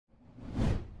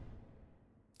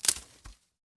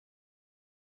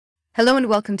Hello and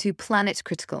welcome to Planet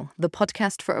Critical, the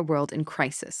podcast for a world in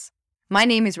crisis. My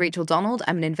name is Rachel Donald.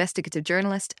 I'm an investigative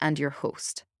journalist and your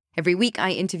host. Every week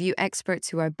I interview experts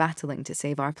who are battling to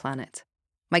save our planet.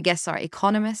 My guests are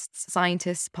economists,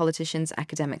 scientists, politicians,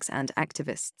 academics, and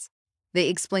activists. They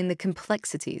explain the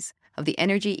complexities of the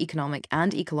energy, economic,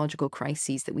 and ecological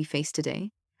crises that we face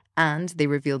today, and they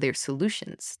reveal their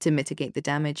solutions to mitigate the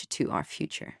damage to our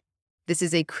future. This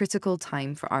is a critical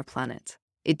time for our planet.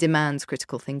 It demands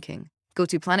critical thinking. Go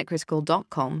to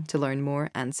planetcritical.com to learn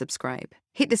more and subscribe.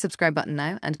 Hit the subscribe button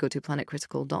now and go to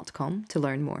planetcritical.com to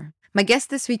learn more. My guest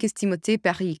this week is Timothée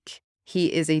Parrique.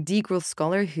 He is a degrowth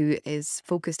scholar who is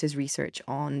focused his research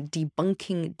on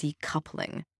debunking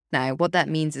decoupling. Now, what that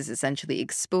means is essentially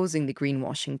exposing the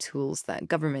greenwashing tools that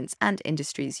governments and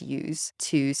industries use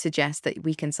to suggest that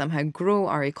we can somehow grow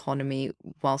our economy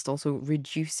whilst also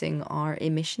reducing our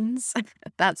emissions.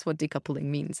 That's what decoupling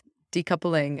means.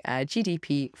 Decoupling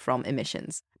GDP from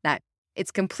emissions. Now, it's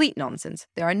complete nonsense.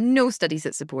 There are no studies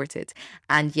that support it,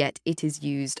 and yet it is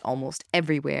used almost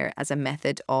everywhere as a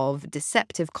method of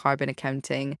deceptive carbon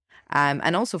accounting,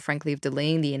 and also, frankly, of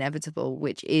delaying the inevitable,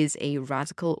 which is a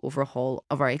radical overhaul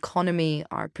of our economy,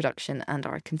 our production, and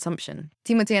our consumption.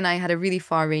 Timothée and I had a really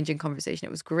far-ranging conversation.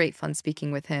 It was great fun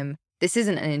speaking with him. This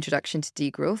isn't an introduction to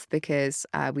degrowth because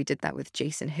we did that with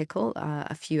Jason Hickel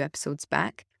a few episodes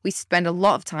back. We spend a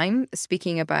lot of time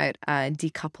speaking about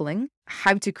decoupling,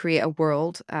 how to create a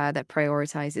world that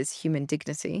prioritizes human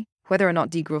dignity, whether or not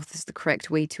degrowth is the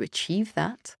correct way to achieve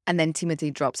that. And then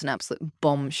Timothée drops an absolute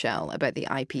bombshell about the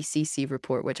IPCC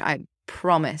report, which I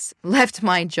promise left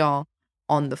my jaw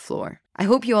on the floor. I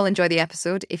hope you all enjoy the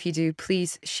episode. If you do,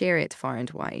 please share it far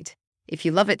and wide. If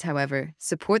you love it, however,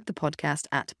 support the podcast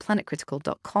at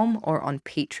planetcritical.com or on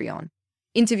Patreon.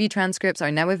 Interview transcripts are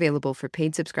now available for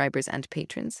paid subscribers and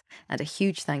patrons, and a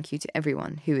huge thank you to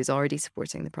everyone who is already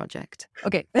supporting the project.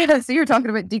 Okay, so you're talking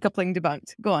about decoupling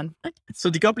debunked. Go on.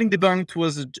 So decoupling debunked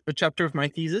was a chapter of my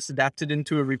thesis adapted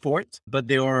into a report, but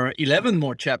there are 11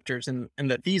 more chapters in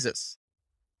the thesis,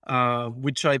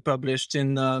 which I published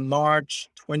in March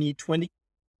 2020,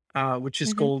 which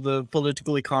is called The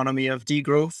Political Economy of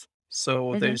Degrowth.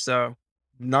 So there's a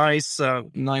nice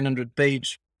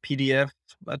 900-page PDF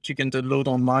that you can download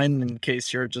online in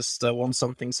case you're just want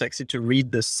something sexy to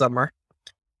read this summer.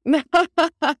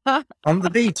 On the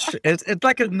beach. It's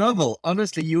like a novel.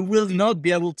 Honestly, you will not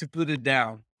be able to put it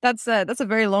down. That's a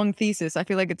very long thesis. I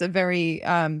feel like it's a very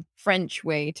French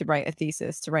way to write a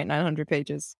thesis, to write 900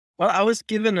 pages. Well, I was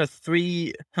given a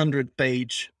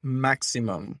 300-page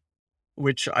maximum,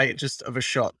 which I just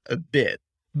overshot a bit.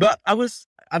 But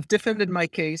I've defended my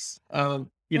case.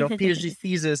 PhD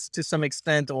theses to some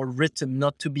extent are written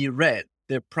not to be read.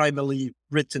 They're primarily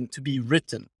written to be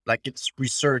written, like it's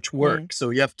research work.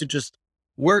 So you have to just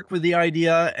work with the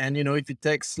idea. And, if it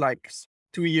takes like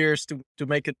 2 years to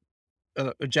make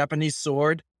a Japanese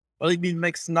sword, well, it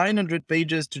makes 900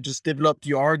 pages to just develop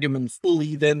the argument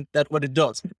fully, then that's what it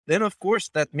does. Then, of course,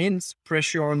 that means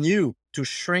pressure on you to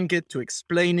shrink it, to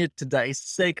explain it, to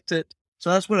dissect it. So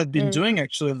that's what I've been doing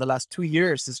actually in the last 2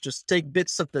 years, is just take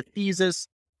bits of the thesis,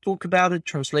 talk about it,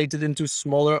 translate it into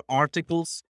smaller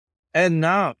articles, and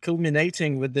now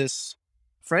culminating with this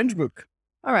French book.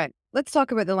 All right, let's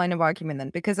talk about the line of argument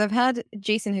then, because I've had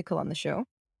Jason Hickel on the show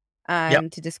to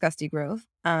discuss degrowth,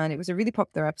 and it was a really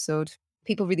popular episode.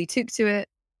 People really took to it.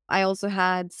 I also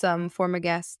had some former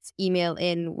guests email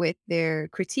in with their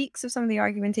critiques of some of the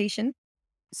argumentation.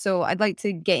 So I'd like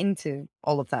to get into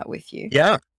all of that with you.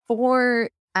 Yeah. For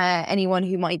anyone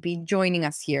who might be joining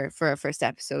us here for our first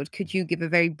episode, could you give a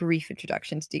very brief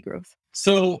introduction to degrowth?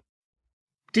 So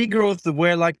degrowth, the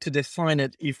way I like to define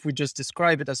it, if we just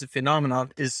describe it as a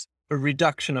phenomenon, is a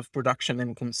reduction of production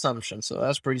and consumption. So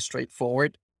that's pretty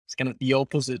straightforward. It's kind of the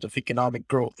opposite of economic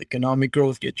growth. Economic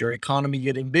growth, get your economy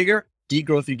getting bigger.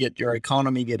 Degrowth, you get your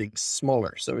economy getting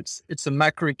smaller. So it's a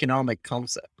macroeconomic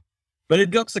concept. But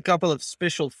it got a couple of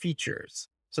special features.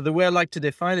 So the way I like to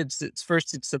define it is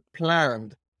it's a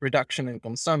planned reduction in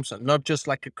consumption, not just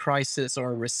like a crisis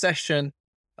or a recession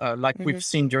like we've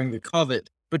seen during the COVID,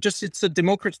 but just it's a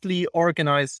democratically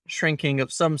organized shrinking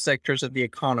of some sectors of the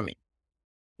economy.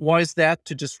 Why is that?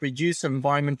 To just reduce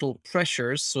environmental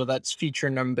pressures. So that's feature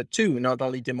number 2, not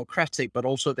only democratic, but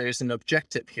also there's an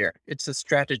objective here. It's a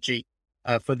strategy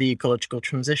for the ecological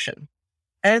transition.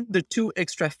 And the 2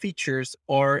 extra features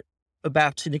are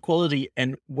about inequality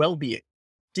and well-being.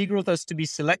 Degrowth has to be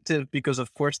selective because,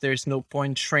 of course, there's no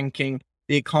point shrinking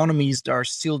the economies that are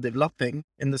still developing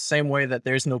in the same way that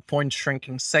there's no point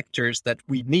shrinking sectors that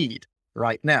we need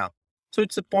right now. So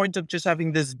it's a point of just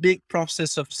having this big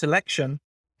process of selection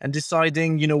and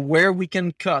deciding, where we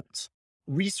can cut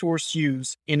resource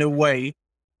use in a way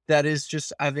that is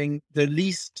just having the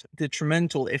least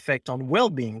detrimental effect on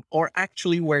well-being, or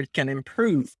actually where it can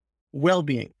improve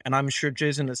well-being. And I'm sure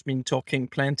Jason has been talking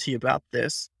plenty about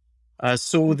this.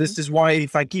 So this is why,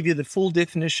 if I give you the full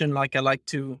definition, like I like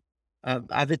to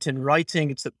have it in writing,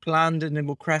 it's a planned and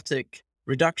democratic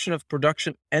reduction of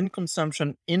production and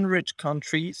consumption in rich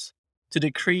countries to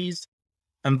decrease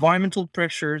environmental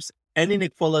pressures and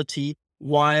inequality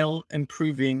while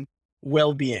improving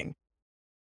well-being.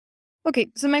 Okay,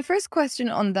 so my first question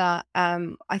on that,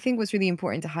 I think what's really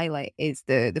important to highlight is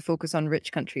the focus on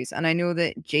rich countries. And I know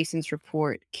that Jason's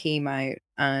report came out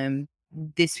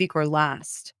this week or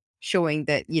last, showing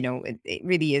that, it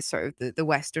really is sort of the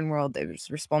Western world that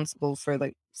was responsible for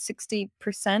like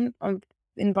 60% of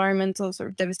environmental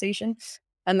sort of devastation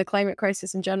and the climate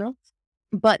crisis in general.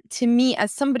 But to me,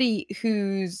 as somebody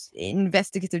whose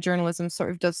investigative journalism sort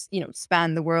of does,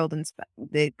 span the world and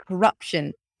the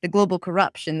corruption, the global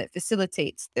corruption that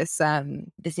facilitates this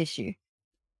issue,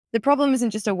 the problem isn't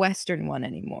just a Western one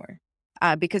anymore,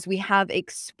 because we have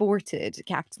exported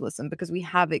capitalism, because we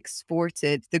have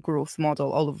exported the growth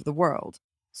model all over the world.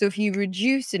 So if you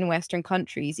reduce in Western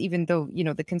countries, even though,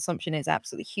 the consumption is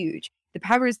absolutely huge, the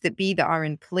powers that be that are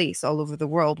in place all over the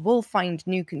world will find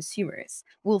new consumers,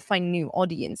 will find new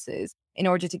audiences in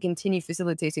order to continue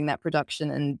facilitating that production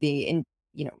and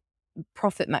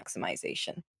profit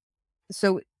maximization.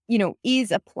 So,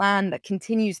 is a plan that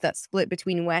continues that split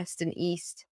between West and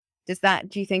East,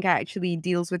 do you think actually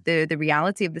deals with the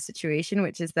reality of the situation,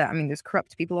 which is that, there's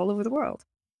corrupt people all over the world?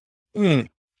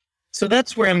 So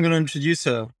that's where I'm going to introduce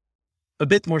a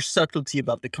bit more subtlety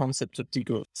about the concept of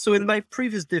degrowth. So in my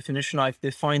previous definition, I've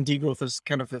defined degrowth as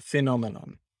kind of a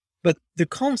phenomenon. But the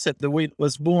concept, the way it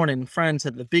was born in France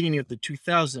at the beginning of the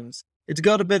 2000s, it's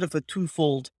got a bit of a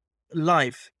twofold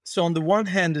life. So on the one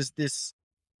hand is this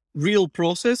real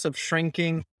process of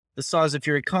shrinking the size of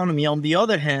your economy. On the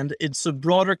other hand, it's a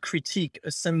broader critique,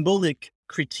 a symbolic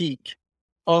critique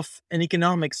of an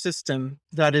economic system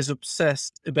that is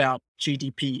obsessed about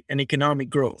GDP and economic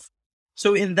growth.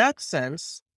 So in that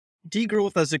sense,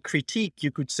 degrowth as a critique,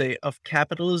 you could say, of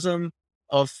capitalism,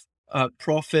 of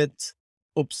profit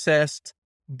obsessed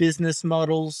business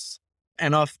models,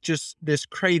 and of just this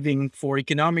craving for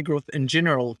economic growth in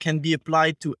general, can be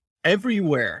applied to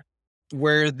everywhere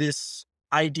where this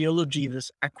ideology,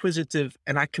 this acquisitive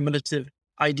and accumulative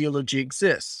ideology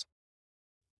exists.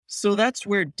 So that's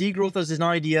where degrowth as an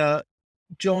idea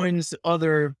joins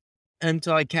other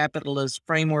anti-capitalist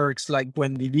frameworks like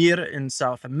Buen Vivir in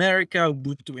South America,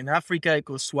 Ubuntu in Africa,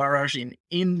 Eco-Swaraj in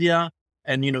India,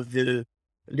 and the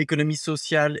l'économie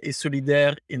sociale et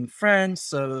solidaire in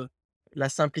France, la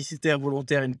simplicité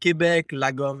volontaire in Quebec,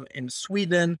 Lagom in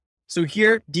Sweden. So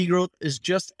here, degrowth is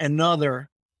just another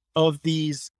of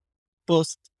these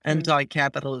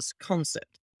post-anti-capitalist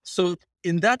concepts. So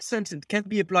in that sense, it can't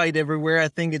be applied everywhere. I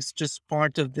think it's just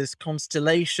part of this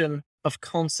constellation of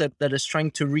concept that is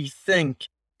trying to rethink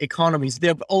economies. There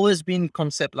have always been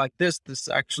concepts like this. This is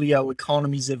actually how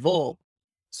economies evolve.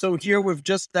 So here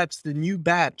that's the new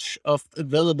batch of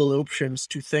available options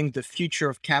to think the future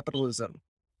of capitalism.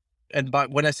 And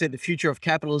when I say the future of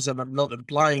capitalism, I'm not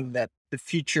implying that the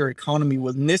future economy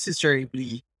will necessarily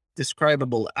be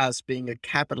describable as being a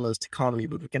capitalist economy,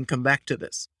 but we can come back to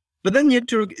this. But then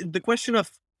the question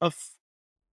of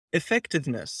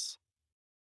effectiveness,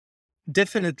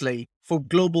 definitely for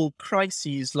global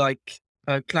crises like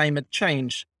climate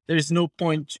change, there is no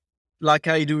point, like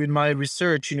I do in my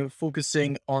research,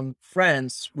 focusing on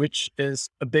France, which is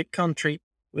a big country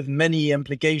with many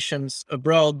implications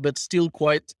abroad, but still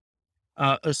quite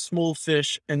a small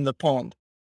fish in the pond.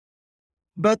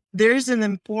 But there is an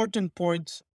important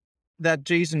point that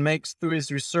Jason makes through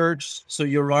his research. So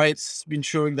you're right, it's been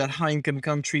showing that high-income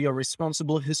countries are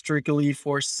responsible historically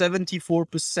for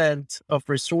 74% of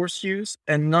resource use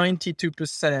and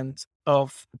 92%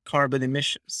 of carbon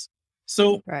emissions.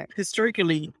 So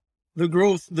historically,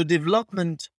 the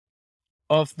development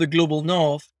of the global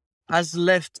north has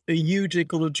left a huge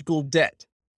ecological debt.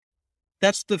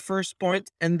 That's the first point,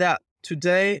 and that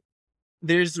today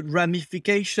there's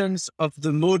ramifications of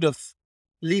the mode of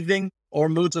living or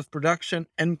modes of production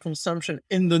and consumption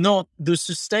in the north. The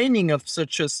sustaining of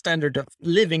such a standard of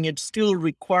living, it's still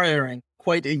requiring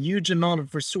quite a huge amount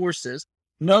of resources,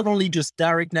 not only just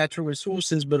direct natural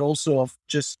resources, but also of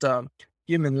just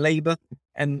human labor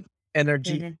and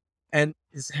energy, and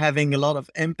is having a lot of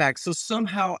impact. So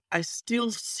somehow I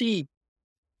still see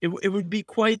it would be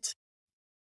quite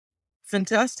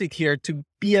fantastic here to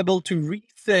be able to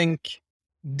rethink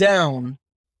down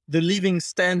the living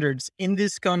standards in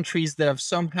these countries that have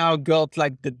somehow got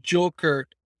like the joker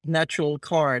natural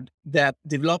card that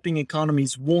developing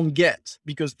economies won't get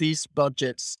because these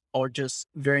budgets are just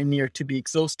very near to be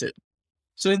exhausted.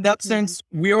 So in that sense,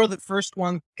 we are the first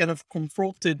one kind of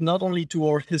confronted not only to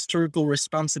our historical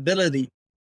responsibility,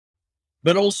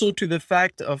 but also to the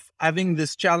fact of having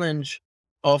this challenge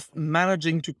of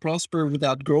managing to prosper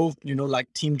without growth, like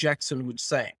Tim Jackson would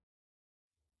say.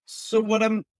 So what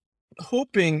I'm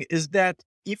hoping is that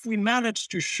if we manage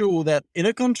to show that in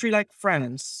a country like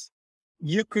France,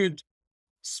 you could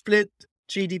split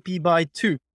GDP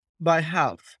by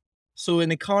half. So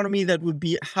an economy that would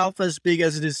be half as big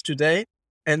as it is today.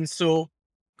 And so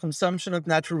consumption of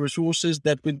natural resources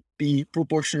that would be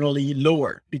proportionally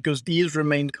lower because these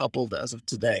remain coupled as of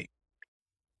today.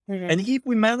 And if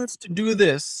we manage to do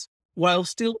this while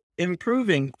still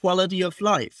improving quality of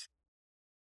life,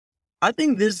 I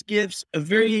think this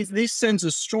sends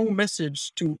a strong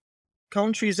message to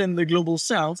countries in the global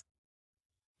south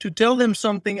to tell them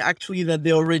something actually that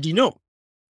they already know,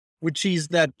 which is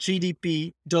that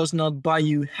GDP does not buy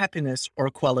you happiness or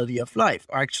quality of life,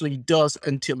 or actually does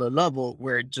until a level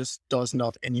where it just does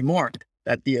not anymore.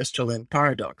 That the Australian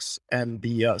paradox and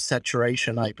the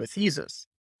saturation hypothesis.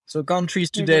 So countries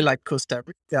today like Costa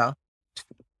Rica,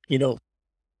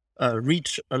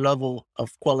 reach a level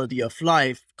of quality of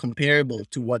life comparable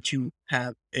to what you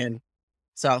have in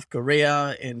South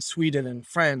Korea, in Sweden and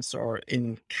France, or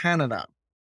in Canada.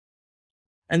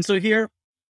 And so here,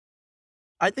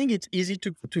 I think it's easy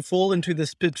to fall into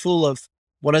this pitfall of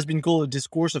what has been called a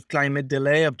discourse of climate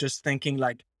delay, of just thinking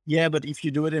like, yeah, but if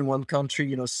you do it in one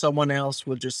country, someone else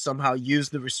will just somehow use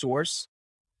the resource.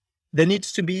 There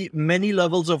needs to be many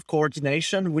levels of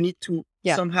coordination. We need to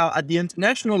somehow at the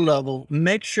international level,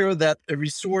 make sure that a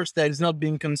resource that is not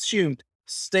being consumed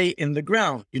stay in the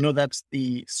ground. That's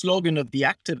the slogan of the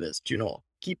activist,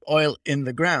 keep oil in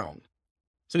the ground.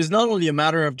 So it's not only a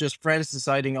matter of just France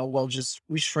deciding,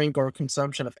 we shrink our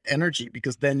consumption of energy,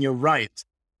 because then you're right.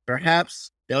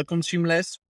 Perhaps they'll consume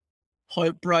less,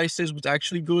 oil prices would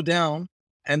actually go down,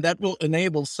 and that will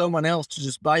enable someone else to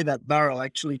just buy that barrel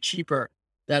actually cheaper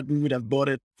that we would have bought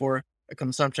it for a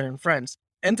consumption in France.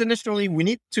 Internationally, we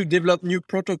need to develop new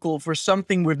protocol for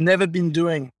something we've never been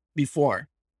doing before,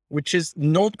 which is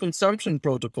non-consumption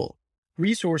protocol,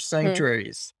 resource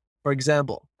sanctuaries, for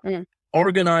example.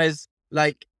 Organize,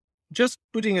 like, just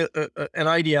putting an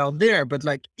idea out there, but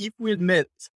like if we admit,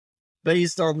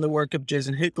 based on the work of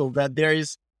Jason Hickel, that there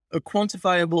is a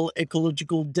quantifiable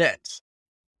ecological debt,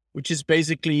 which is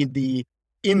basically the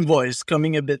invoice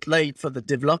coming a bit late for the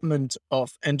development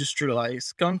of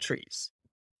industrialized countries.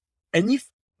 And if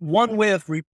one way of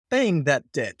repaying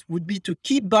that debt would be to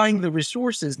keep buying the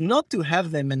resources, not to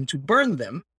have them and to burn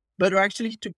them, but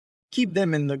actually to keep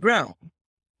them in the ground.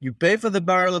 You pay for the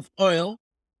barrel of oil,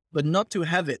 but not to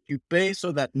have it. You pay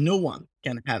so that no one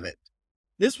can have it.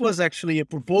 This was actually a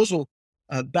proposal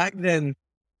back then.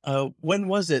 When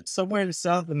was it? Somewhere in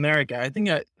South America. I think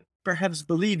perhaps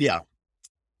Bolivia,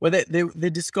 where they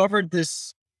discovered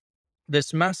this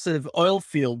massive oil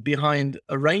field behind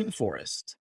a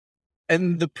rainforest.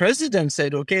 And the president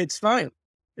said, okay, it's fine.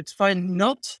 It's fine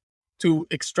not to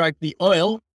extract the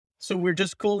oil. So we're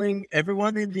just calling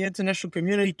everyone in the international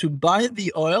community to buy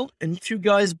the oil. And if you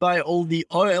guys buy all the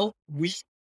oil, we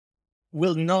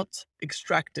will not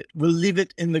extract it. We'll leave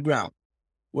it in the ground.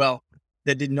 Well,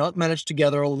 they did not manage to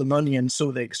gather all the money. And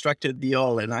so they extracted the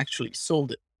oil and actually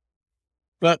sold it.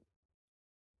 But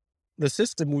the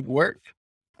system would work.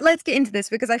 Let's get into this,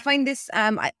 because I find this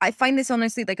I find this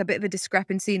honestly like a bit of a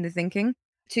discrepancy in the thinking.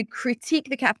 To critique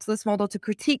the capitalist model, to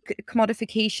critique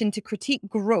commodification, to critique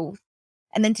growth,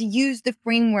 and then to use the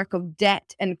framework of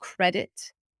debt and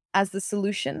credit as the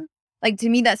solution. Like, to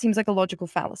me, that seems like a logical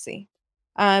fallacy.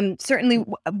 Certainly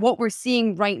what we're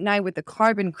seeing right now with the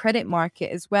carbon credit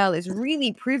market as well is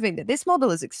really proving that this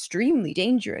model is extremely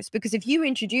dangerous, because if you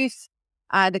introduce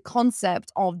the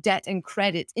concept of debt and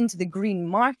credit into the green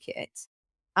market,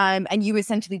 and you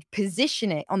essentially position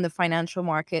it on the financial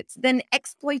markets, then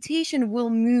exploitation will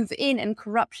move in and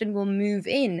corruption will move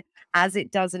in, as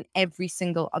it does in every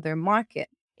single other market.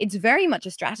 It's very much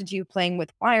a strategy of playing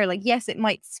with fire. Like, yes, it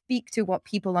might speak to what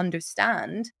people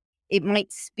understand. It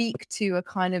might speak to a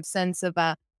kind of sense of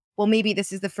well, maybe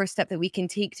this is the first step that we can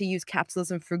take to use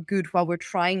capitalism for good while we're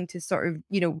trying to sort of,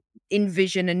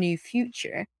 envision a new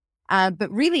future.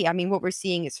 But really, I mean, what we're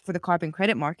seeing is, for the carbon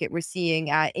credit market, we're seeing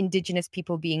indigenous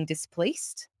people being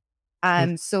displaced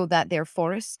so that their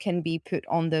forests can be put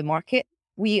on the market.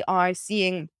 We are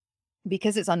seeing,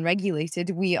 because it's unregulated,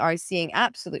 we are seeing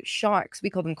absolute sharks. We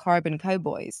call them carbon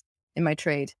cowboys in my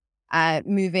trade,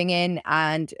 moving in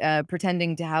and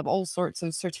pretending to have all sorts of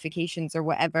certifications or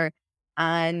whatever,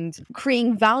 and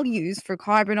creating values for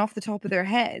carbon off the top of their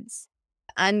heads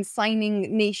and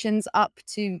signing nations up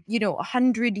to,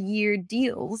 100-year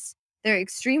deals. They're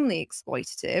extremely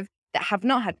exploitative that have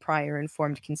not had prior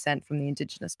informed consent from the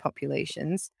indigenous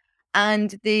populations.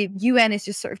 And the UN is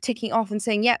just sort of ticking off and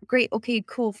saying, yeah, great, okay,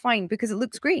 cool, fine, because it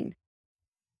looks green,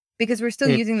 because we're still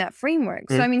Mm, using that framework.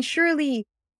 So, mm. I mean, surely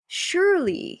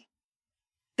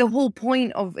the whole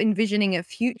point of envisioning a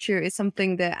future is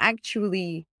something that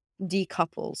actually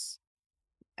decouples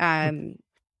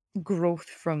growth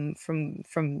from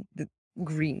the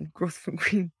growth from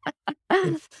green,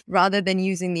 rather than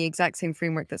using the exact same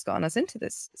framework that's gotten us into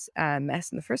this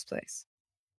mess in the first place.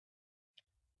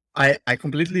 I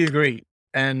completely agree.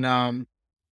 And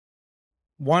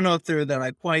one author that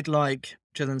I quite like,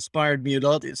 which has inspired me a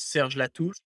lot, is Serge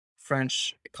Latouche,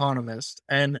 French economist.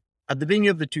 And at the beginning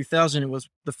of the 2000s, he was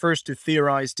the first to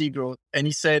theorize degrowth. And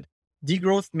he said,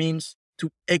 degrowth means to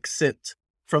exit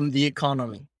from the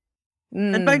economy.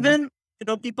 And back then,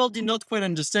 people did not quite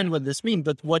understand what this means.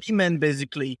 But what he meant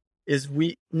basically is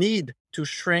we need to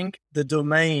shrink the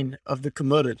domain of the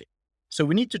commodity. So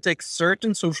we need to take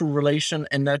certain social relation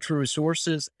and natural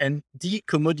resources and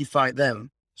decommodify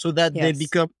them so that they Yes.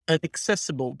 become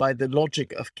inaccessible by the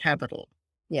logic of capital.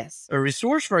 Yes. A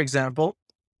resource, for example,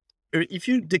 if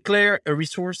you declare a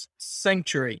resource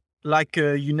sanctuary like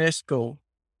a UNESCO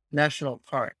national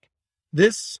park,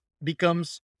 this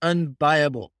becomes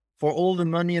unbuyable. For all the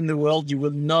money in the world, you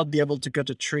will not be able to cut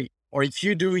a tree. Or if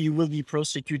you do, you will be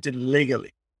prosecuted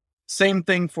legally. Same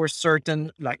thing for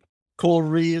certain like coral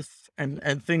reef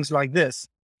and things like this.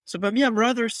 So for me, I'm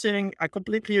rather saying I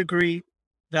completely agree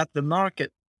that the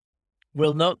market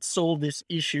will not solve these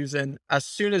issues. And as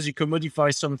soon as you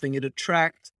commodify something, it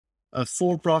attracts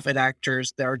for-profit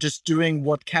actors that are just doing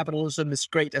what capitalism is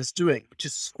great as doing, which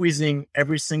is squeezing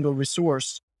every single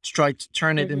resource to try to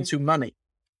turn it into money.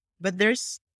 But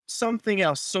there's something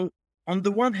else. So on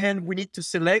the one hand, we need to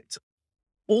select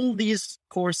all these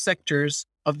core sectors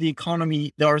of the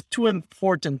economy that are too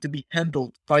important to be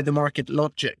handled by the market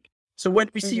logic. So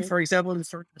what we see, for example, in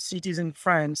certain cities in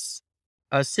France,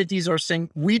 cities are saying,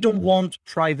 we don't want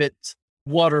private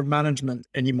water management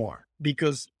anymore.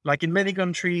 Because like in many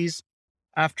countries,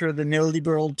 after the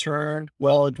neoliberal turn,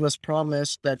 well, it was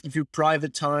promised that if you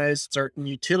privatize certain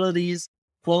utilities,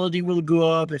 quality will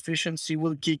go up, efficiency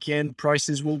will kick in,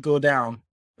 prices will go down.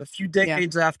 A few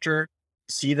decades after,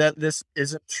 see that this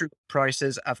isn't true.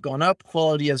 Prices have gone up,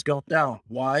 quality has gone down.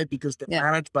 Why? Because they're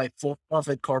managed by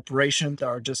for-profit corporations that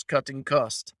are just cutting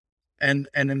costs and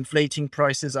inflating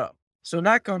prices up. So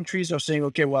now countries are saying,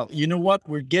 okay, well, you know what?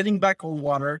 We're getting back our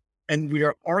water and we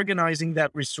are organizing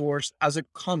that resource as a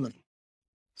common.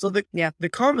 So the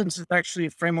commons is actually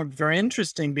a framework very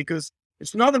interesting because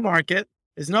it's not a market,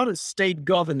 it's not a state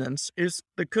governance, it's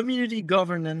the community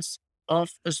governance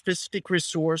of a specific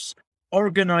resource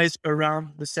organized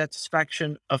around the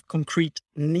satisfaction of concrete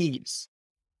needs.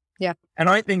 Yeah. And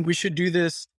I think we should do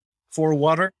this for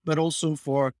water, but also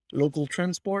for local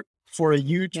transport, for a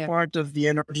huge part of the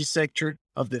energy sector,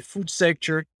 of the food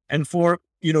sector, and for,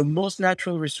 most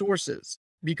natural resources,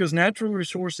 because natural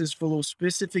resources follow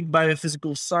specific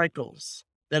biophysical cycles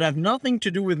that have nothing to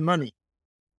do with money.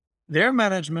 Their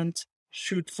management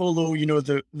should follow,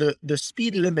 the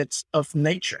speed limits of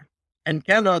nature and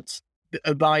cannot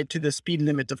abide to the speed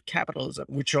limit of capitalism,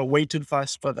 which are way too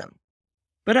fast for them.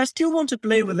 But I still want to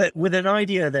play with an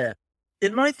idea there.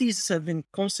 In my thesis, I've been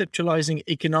conceptualizing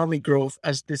economic growth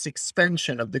as this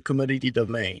expansion of the commodity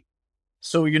domain.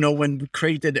 So, when we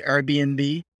created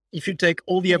Airbnb, if you take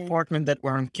all the apartments that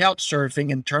were on couch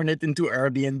surfing and turn it into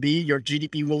Airbnb, your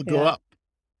GDP will go up.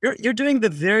 You're doing the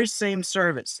very same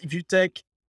service. If you take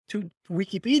to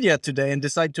Wikipedia today and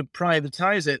decide to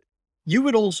privatize it, you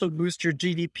would also boost your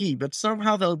GDP, but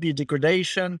somehow there'll be a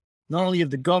degradation, not only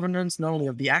of the governance, not only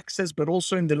of the access, but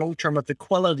also in the long term of the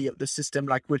quality of the system,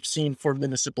 like we've seen for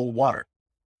municipal water.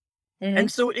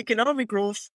 And so economic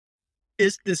growth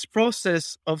is this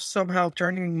process of somehow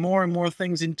turning more and more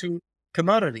things into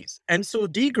commodities. And so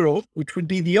degrowth, which would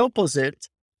be the opposite,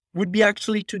 would be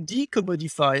actually to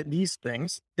decommodify these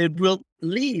things that will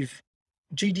leave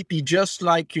GDP, just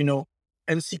like,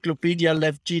 Encyclopedia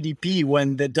left GDP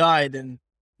when they died and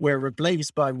were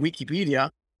replaced by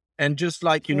Wikipedia. And just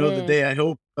like, the day I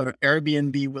hope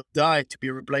Airbnb will die to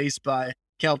be replaced by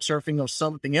Couchsurfing or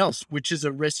something else, which is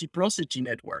a reciprocity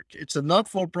network. It's a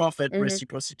not-for-profit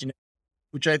reciprocity network,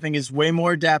 which I think is way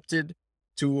more adapted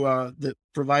to the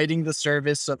providing the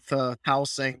service of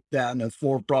housing than a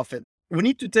for-profit. We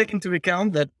need to take into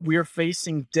account that we are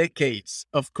facing decades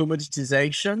of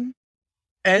commoditization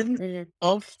and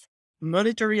of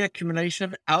monetary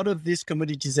accumulation out of this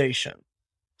commoditization.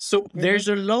 So there's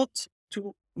a lot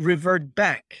to revert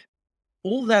back.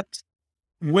 All that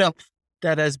wealth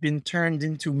that has been turned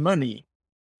into money.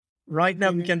 Right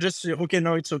now, we can just say, okay,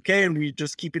 no, it's okay. And we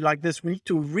just keep it like this. We need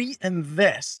to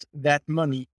reinvest that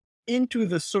money into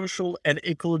the social and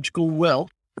ecological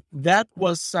wealth that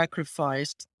was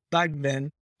sacrificed back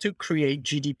then to create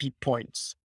GDP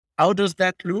points. How does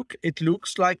that look? It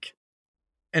looks like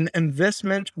an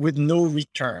investment with no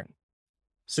return.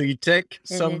 So you take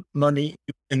some money,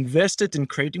 you invest it in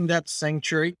creating that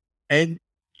sanctuary, and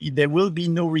there will be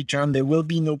no return. There will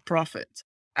be no profit.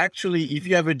 Actually, if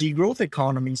you have a degrowth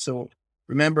economy, so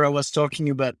remember I was talking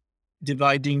about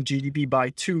dividing GDP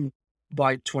by 2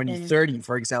 by 2030,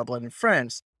 for example, in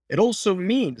France, it also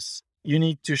means you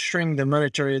need to shrink the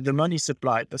money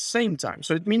supply at the same time.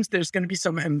 So it means there's going to be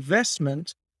some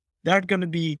investment that are going to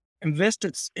be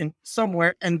invested in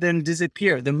somewhere and then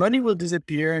disappear. The money will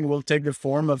disappear and will take the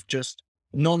form of just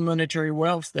non-monetary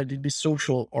wealth that would be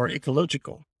social or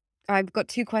ecological. I've got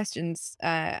two questions,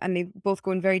 and they both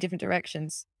go in very different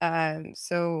directions.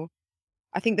 So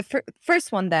I think the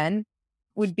first one then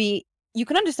would be, you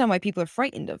can understand why people are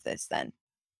frightened of this then.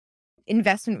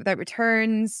 Investment without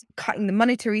returns, cutting the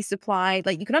monetary supply.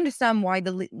 Like, you can understand why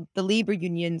the labor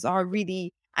unions are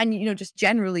really, and, just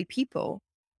generally people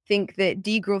think that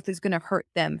degrowth is going to hurt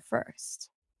them first.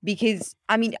 Because,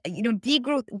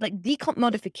 degrowth, like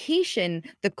decommodification,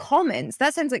 the commons,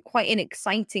 that sounds like quite an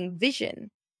exciting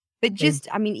vision. But just,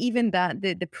 even that,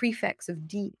 the prefix of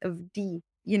D,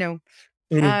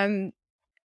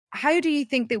 how do you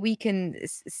think that we can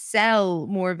sell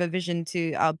more of a vision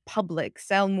to a public,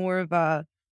 sell more of a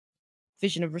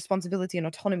vision of responsibility and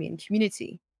autonomy and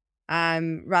community,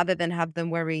 rather than have them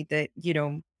worry that,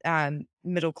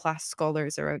 middle-class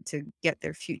scholars are out to get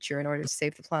their future in order to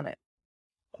save the planet?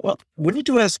 Well, we need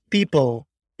to ask people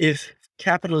if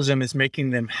capitalism is making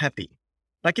them happy.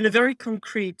 Like in a very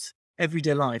concrete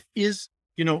everyday life, is,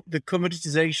 the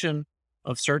commoditization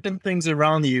of certain things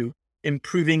around you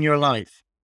improving your life?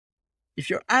 If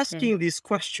you're asking these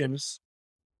questions,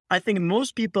 I think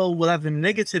most people will have a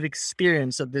negative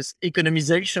experience of this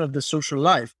economization of the social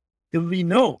life. They will be,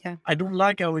 no, I don't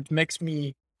like how it makes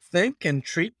me think and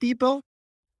treat people.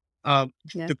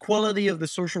 The quality of the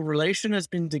social relation has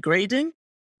been degrading.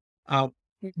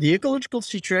 The ecological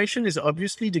situation is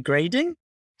obviously degrading.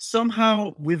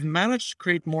 Somehow we've managed to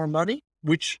create more money,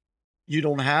 which you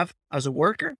don't have as a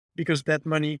worker, because that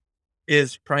money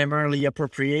is primarily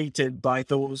appropriated by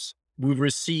those who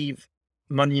receive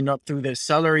money not through their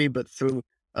salary, but through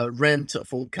rent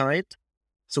of all kind.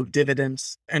 So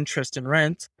dividends, interest, and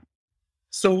rent.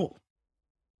 So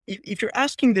if you're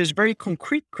asking these very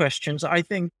concrete questions, I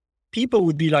think people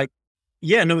would be like,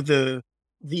 yeah, no, the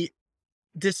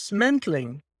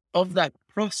dismantling of that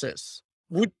process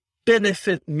would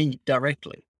benefit me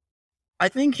directly. I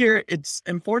think here it's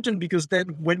important because then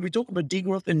when we talk about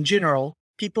degrowth in general,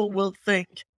 people will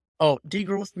think, oh,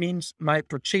 degrowth means my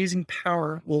purchasing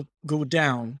power will go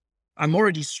down. I'm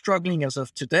already struggling as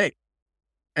of today.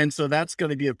 And so that's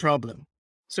going to be a problem.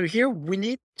 So here we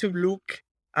need to look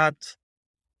at,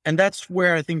 and that's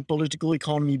where I think political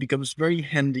economy becomes very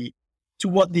handy, to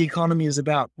what the economy is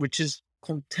about, which is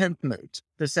contentment,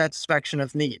 the satisfaction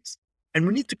of needs. And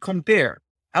we need to compare,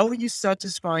 how are you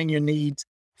satisfying your needs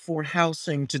for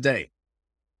housing today?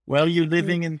 Well, you're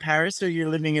living in Paris or you're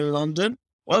living in London.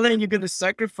 Well, then you're going to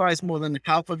sacrifice more than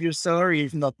half of your salary,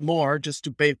 if not more, just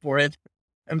to pay for an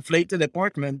inflated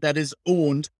apartment that is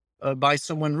owned by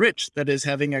someone rich, that is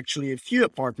having actually a few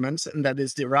apartments and that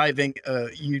is deriving a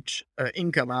huge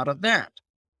income out of that.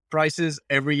 Prices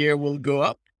every year will go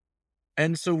up,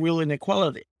 and so will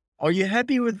inequality. Are you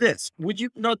happy with this? Would you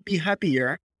not be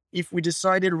happier if we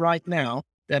decided right now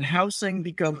that housing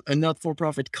become a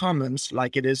not-for-profit commons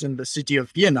like it is in the city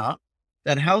of Vienna,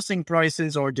 that housing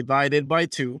prices are divided by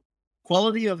 2,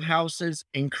 quality of houses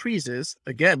increases,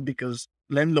 again, because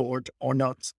landlords are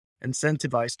not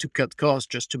incentivized to cut costs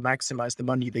just to maximize the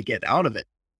money they get out of it.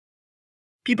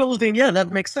 People will think, yeah,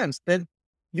 that makes sense. Then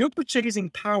your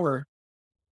purchasing power,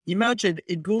 imagine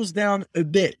it goes down a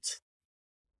bit,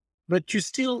 but you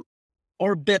still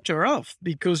are better off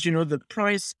because, the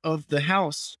price of the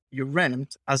house you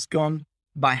rent has gone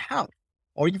by half.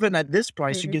 Or even at this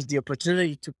price, you get the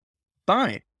opportunity to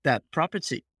buy that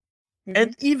property.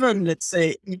 And even, let's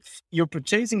say, if your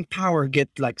purchasing power get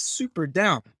like super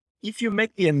down, if you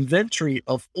make the inventory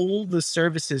of all the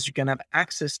services you can have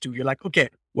access to, you're like, okay,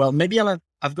 well, maybe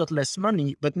I've got less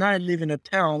money, but now I live in a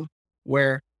town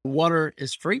where water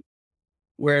is free,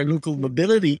 where local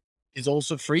mobility is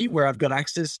also free, where I've got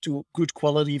access to good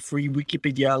quality free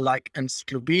Wikipedia like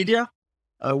encyclopedia,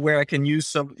 where I can use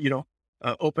some,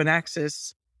 open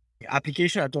access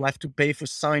application. I don't have to pay for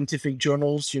scientific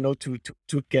journals,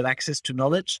 to get access to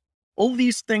knowledge. All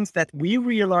these things that we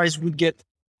realize would get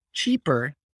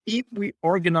cheaper if we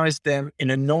organize them in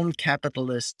a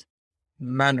non-capitalist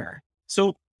manner.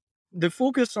 So the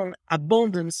focus on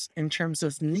abundance in terms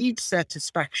of need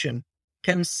satisfaction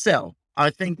can sell,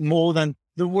 I think, more than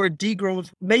the word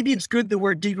degrowth. Maybe it's good, the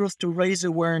word degrowth, to raise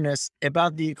awareness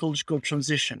about the ecological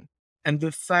transition and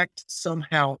the fact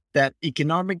somehow that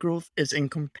economic growth is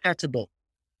incompatible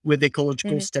with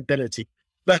ecological stability.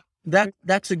 But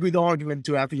that's a good argument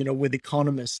to have, with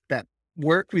economists that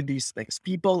work with these things.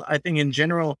 People, I think in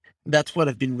general, that's what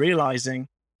I've been realizing.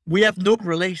 We have no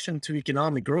relation to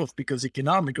economic growth because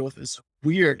economic growth is a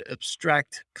weird,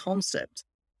 abstract concept.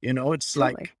 It's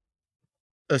like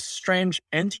a strange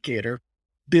indicator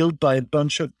built by a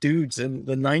bunch of dudes in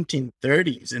the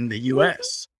 1930s in the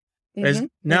US.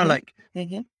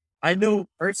 I know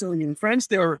personally in France,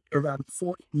 there are around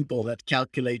 40 people that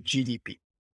calculate GDP.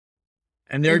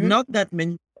 And there are not that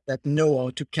many that know how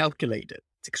to calculate it.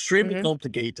 It's extremely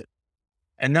complicated.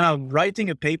 And now I'm writing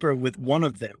a paper with one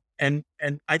of them. And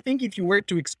I think if you were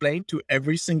to explain to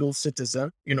every single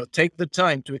citizen, take the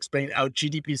time to explain how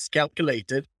GDP is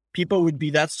calculated, people would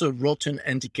be, that's a rotten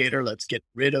indicator. Let's get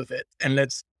rid of it. And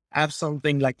let's have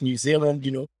something like New Zealand,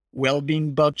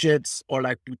 well-being budgets, or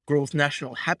like growth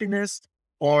national happiness,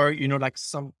 or, like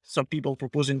some people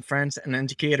propose in France, an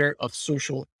indicator of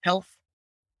social health.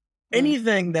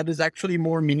 Anything that is actually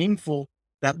more meaningful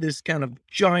than this kind of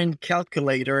giant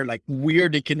calculator, like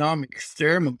weird economic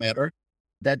thermometer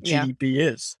that GDP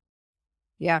is.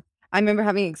 Yeah. I remember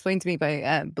having explained to me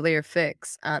by Blair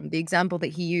Fix, the example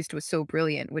that he used was so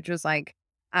brilliant, which was like,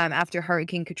 after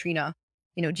Hurricane Katrina,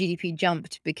 GDP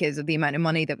jumped because of the amount of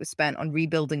money that was spent on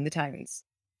rebuilding the towns.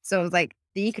 So it was like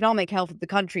the economic health of the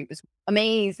country was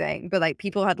amazing, but like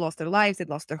people had lost their lives, they'd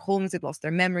lost their homes, they'd lost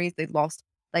their memories, they'd lost,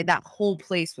 like, that whole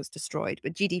place was destroyed.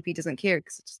 But GDP doesn't care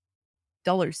because it's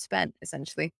dollars spent,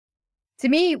 essentially. To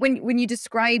me, when you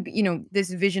describe, this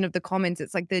vision of the commons,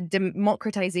 it's like the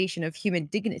democratization of human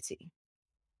dignity.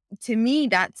 To me,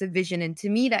 that's a vision. And to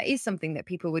me, that is something that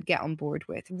people would get on board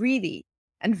with, really,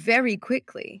 and very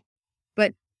quickly.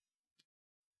 But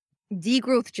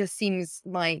degrowth just seems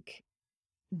like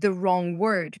the wrong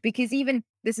word, because even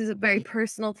this is a very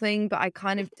personal thing, but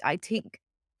I take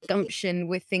gumption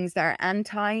with things that are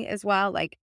anti as well.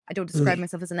 Like, I don't describe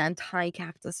myself as an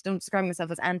anti-capitalist. I don't describe myself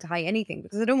as anti-anything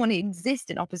because I don't want to exist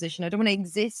in opposition. I don't want to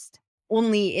exist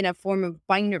only in a form of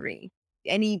binary.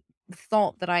 Any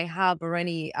thought that I have or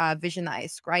any vision that I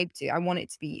ascribe to, I want it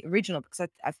to be original, because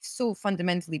I so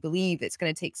fundamentally believe it's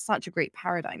going to take such a great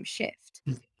paradigm shift.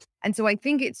 And so I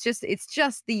think it's just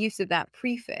the use of that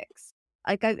prefix.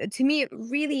 Like, to me, it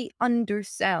really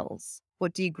undersells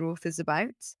what degrowth is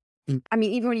about. I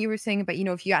mean, even when you were saying about,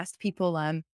 if you asked people,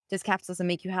 does capitalism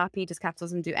make you happy? Does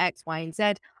capitalism do X, Y, and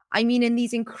Z? I mean, in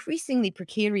these increasingly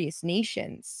precarious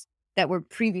nations that were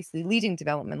previously leading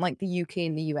development, like the UK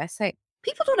and the USA,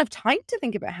 people don't have time to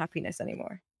think about happiness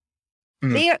anymore.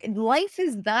 Life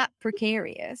is that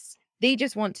precarious. They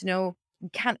just want to know,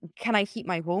 can I heat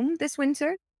my home this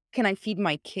winter? Can I feed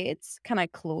my kids? Can I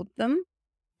clothe them?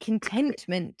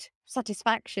 Contentment,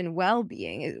 satisfaction,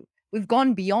 well-being. We've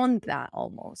gone beyond that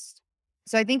almost.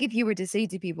 So I think if you were to say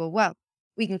to people, well,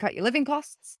 we can cut your living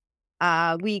costs,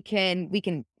 we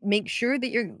can make sure that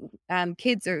your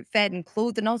kids are fed and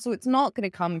clothed, and also it's not going to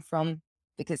come from,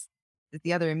 because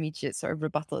the other immediate sort of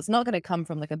rebuttal, it's not going to come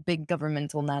from like a big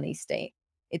governmental nanny state.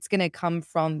 It's going to come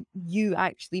from you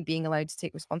actually being allowed to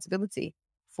take responsibility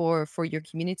for your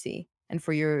community and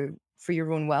for your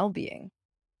own well-being.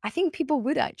 I think people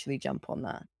would actually jump on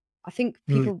that. I think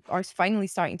people are finally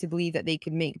starting to believe that they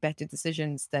can make better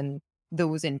decisions than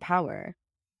those in power,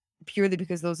 purely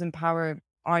because those in power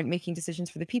aren't making decisions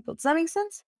for the people. Does that make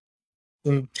sense?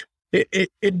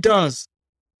 It does.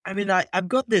 I mean, I've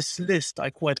got this list I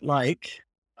quite like,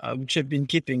 which I've been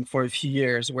keeping for a few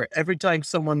years, where every time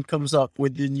someone comes up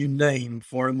with a new name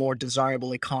for a more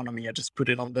desirable economy, I just put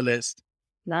it on the list.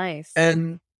 Nice.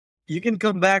 And you can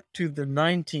come back to the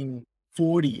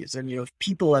 1940s, and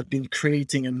people have been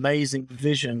creating amazing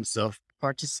visions of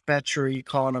participatory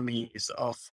economies,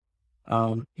 of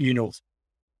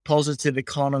positive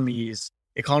economies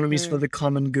for the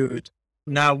common good.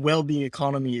 Now, well-being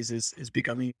economies is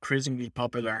becoming increasingly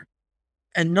popular,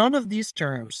 and none of these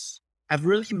terms have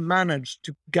really managed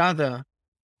to gather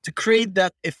to create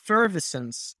that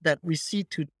effervescence that we see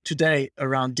today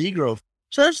around degrowth.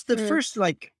 So that's the first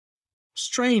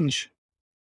strange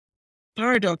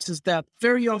paradox is that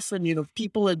very often,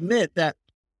 people admit that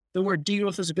the word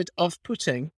degrowth is a bit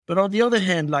off-putting, but on the other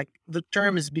hand, like the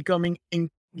term is becoming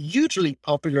hugely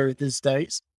popular these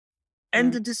days, and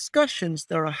Mm. the discussions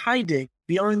that are hiding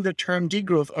behind the term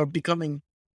degrowth are becoming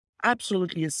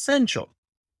absolutely essential.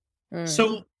 Mm.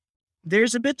 So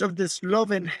there's a bit of this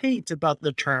love and hate about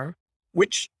the term,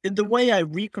 which in the way I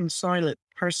reconcile it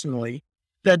personally,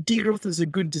 that degrowth is a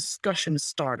good discussion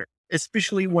starter,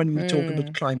 especially when we talk about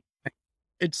Mm. climate.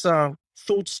 It's a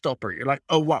thought stopper. You're like,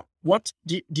 oh wow, what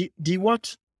did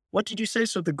you say?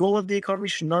 So the goal of the economy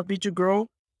should not be to grow.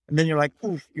 And then you're like,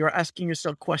 oof, you're asking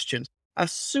yourself questions.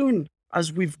 As soon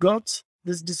as we've got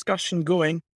this discussion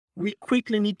going, we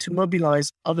quickly need to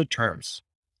mobilize other terms.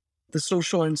 The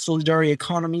social and solidarity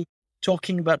economy,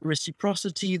 talking about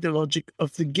reciprocity, the logic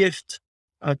of the gift,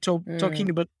 talking Mm.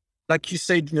 about, like you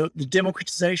said, the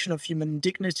democratization of human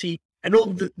dignity, and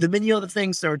all the many other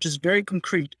things that are just very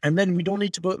concrete. And then we don't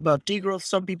need to talk about degrowth.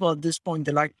 Some people at this point,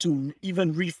 they like to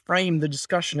even reframe the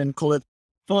discussion and call it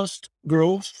post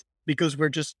growth because we're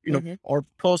just, Mhm. or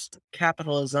post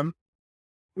capitalism,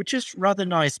 which is rather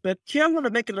nice. But here I want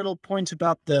to make a little point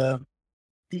about the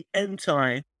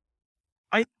anti.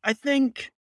 I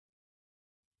think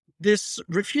this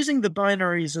refusing the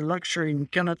binary is a luxury we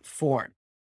cannot afford,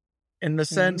 in the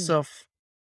sense Mm. of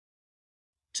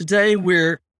today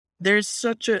where there's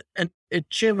such an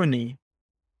hegemony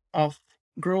of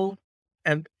growth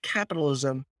and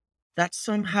capitalism that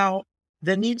somehow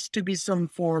there needs to be some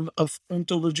form of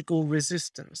ontological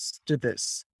resistance to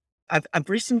this. I've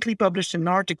recently published an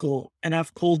article and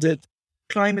I've called it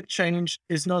Climate Change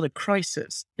is Not a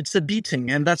Crisis, It's a Beating.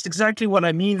 And that's exactly what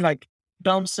I mean, like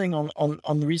bouncing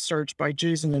on research by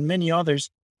Jason and many others.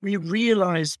 We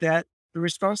realize that the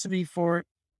responsibility for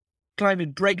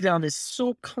climate breakdown is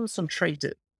so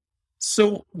concentrated.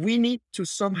 So we need to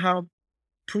somehow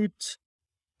put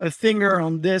a finger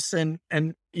on this and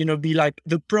be like,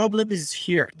 the problem is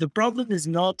here. The problem is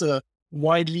not a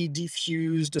widely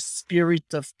diffused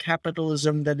spirit of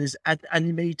capitalism that is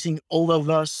animating all of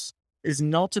us, is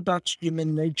not about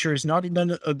human nature, is not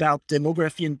even about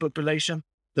demography and population.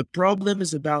 The problem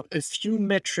is about a few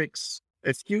metrics,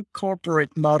 a few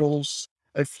corporate models,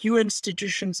 a few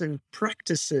institutions and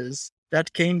practices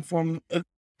that came from a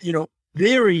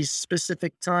very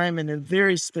specific time and a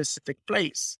very specific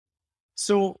place.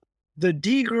 So the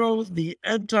degrowth, the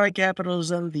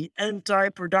anti-capitalism, the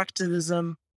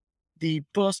anti-productivism, the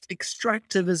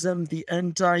post-extractivism, the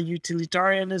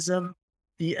anti-utilitarianism,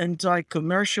 the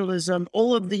anti-commercialism,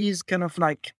 all of these kind of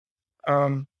like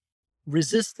um,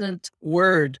 resistant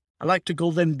word, I like to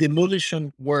call them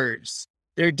demolition words.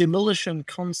 They're demolition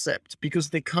concept because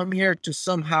they come here to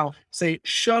somehow say,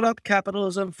 shut up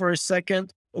capitalism for a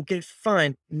second. Okay,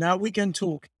 fine. Now we can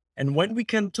talk. And when we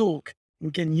can talk,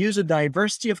 we can use a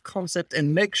diversity of concept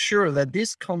and make sure that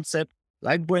this concept,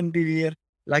 like Buen Vivir,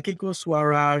 like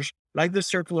Eco-Swaraj, like the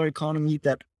circular economy,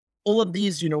 that all of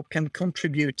these, can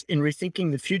contribute in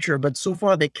rethinking the future. But so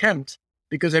far they can't,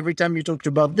 because every time you talk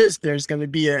about this, there's going to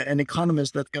be an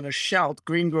economist that's going to shout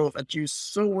green growth at you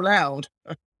so loud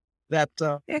that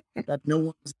that no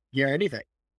one's hear anything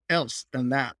else than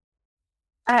that.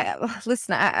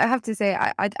 Listen, I have to say,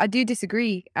 I do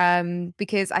disagree,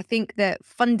 because I think that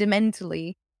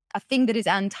fundamentally, a thing that is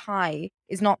anti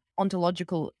is not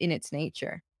ontological in its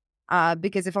nature.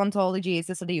 Because if ontology is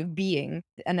the study of being,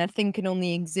 and a thing can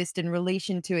only exist in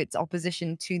relation to its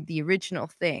opposition to the original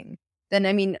thing, then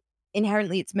I mean,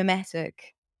 inherently it's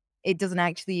mimetic. It doesn't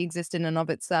actually exist in and of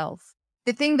itself.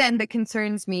 The thing then that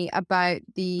concerns me about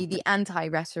the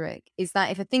anti-rhetoric is that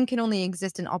if a thing can only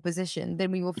exist in opposition,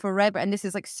 then we will forever, and this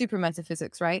is like super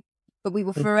metaphysics, right? But we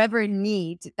will Mm. forever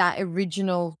need that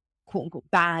original quote unquote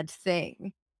bad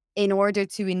thing in order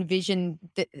to envision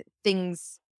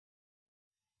things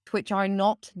which are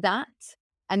not that.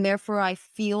 And therefore I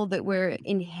feel that we're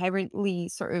inherently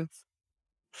sort of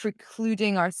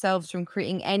precluding ourselves from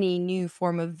creating any new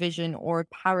form of vision or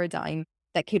paradigm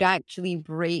that could actually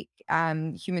break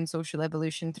human social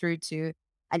evolution through to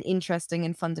an interesting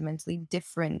and fundamentally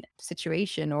different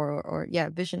situation or yeah,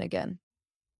 vision again.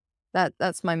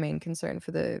 That's my main concern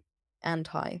for the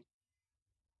anti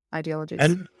ideologies.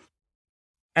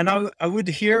 And I would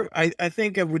hear, I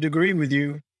think I would agree with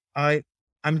you. I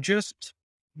I'm just,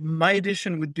 my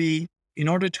addition would be, in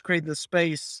order to create the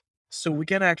space so we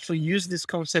can actually use this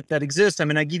concept that exists. I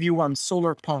mean, I give you one,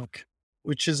 solar punk,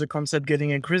 which is a concept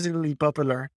getting increasingly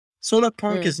popular. Solar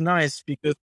punk Mm. is nice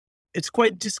because it's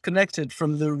quite disconnected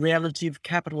from the reality of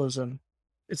capitalism.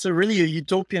 It's really a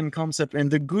utopian concept in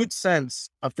the good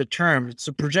sense of the term. It's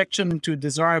a projection into a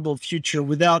desirable future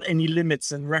without any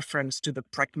limits in reference to the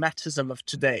pragmatism of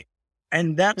today.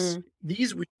 And that's Mm.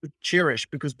 these we should cherish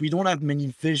because we don't have many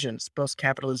visions,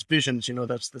 post-capitalist visions.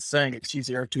 That's the saying. It's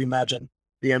easier to imagine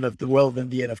the end of the world than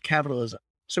the end of capitalism.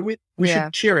 So we Yeah.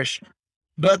 should cherish.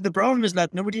 But the problem is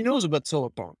that nobody knows about solar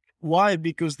punk. Why?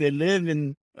 Because they live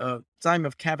in a time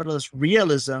of capitalist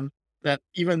realism that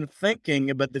even thinking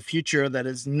about the future that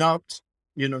is not,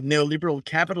 neoliberal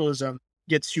capitalism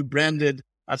gets you branded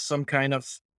as some kind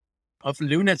of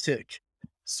lunatic.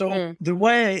 So Mm. the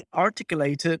way I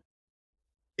articulate it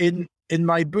in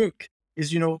my book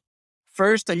is,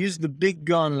 first I use the big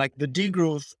gun like the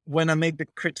degrowth when I make the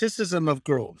criticism of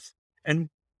growth. And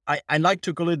I like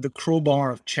to call it the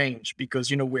crowbar of change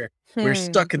because, we're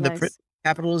stuck in the Nice.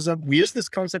 capitalism. We use this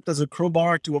concept as a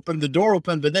crowbar to open the door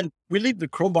open, but then we leave the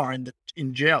crowbar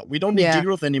in jail. We don't need Yeah.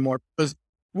 degrowth anymore because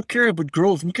we care about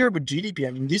growth. We care about GDP.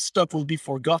 I mean, this stuff will be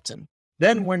forgotten.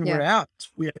 Then when we're Yeah. out,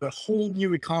 we have a whole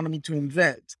new economy to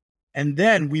invent. And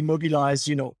then we mobilize,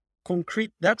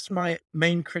 concrete. That's my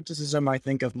main criticism, I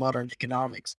think, of modern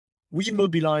economics. We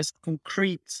mobilize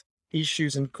concrete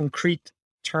issues and concrete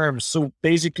terms. So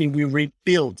basically, we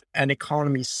rebuild an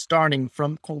economy starting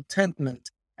from contentment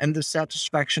and the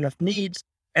satisfaction of needs,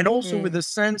 and also with Mm. a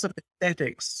sense of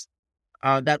aesthetics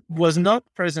that was not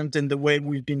present in the way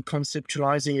we've been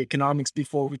conceptualizing economics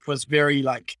before, which was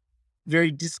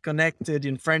very disconnected.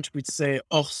 In French, we'd say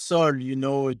hors sol,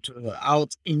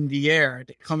 out in the air.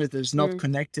 The economy is not Mm.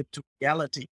 connected to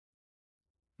reality.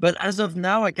 But as of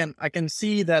now, I can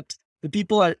see that the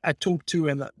people I talk to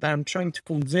and that I'm trying to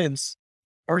convince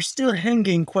are still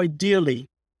hanging quite dearly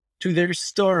to their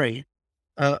story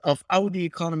of how the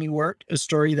economy worked, a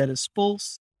story that is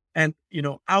false, and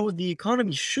how the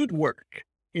economy should work.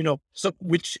 So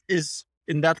which is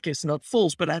in that case not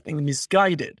false, but I think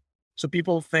misguided. So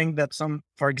people think that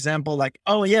for example, like,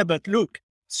 oh yeah, but look,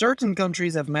 certain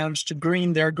countries have managed to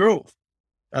green their growth.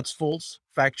 That's false,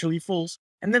 factually false.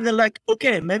 And then they're like,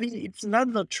 okay, maybe it's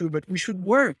not true, but we should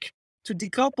work to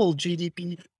decouple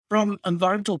GDP from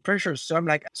environmental pressures. So I'm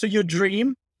like, so your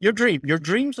dream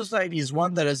society is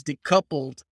one that has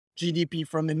decoupled GDP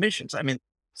from emissions. I mean,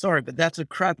 sorry, but that's a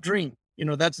crap dream.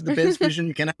 That's the best vision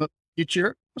you can have of the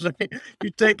future. Like,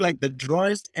 you take like the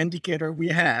driest indicator we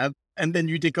have, and then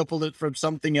you decouple it from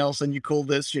something else, and you call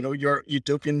this, your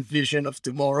utopian vision of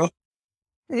tomorrow.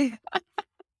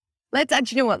 Let's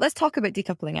actually, you know what? Let's talk about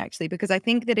decoupling actually, because I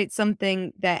think that it's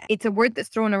something that it's a word that's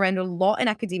thrown around a lot in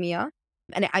academia.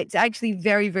 And it's actually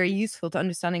very, very useful to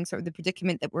understanding sort of the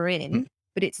predicament that we're in,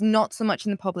 but it's not so much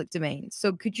in the public domain.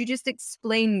 So could you just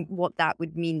explain what that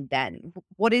would mean then?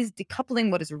 What is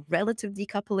decoupling? What is relative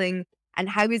decoupling? And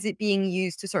how is it being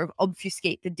used to sort of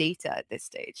obfuscate the data at this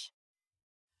stage?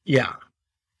 Yeah.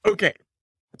 Okay.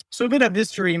 So a bit of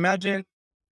history. Imagine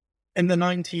in the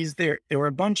 90s, there were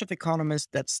a bunch of economists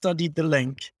that studied the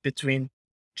link between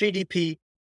GDP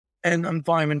and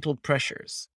environmental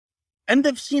pressures. And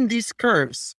they've seen these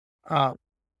curves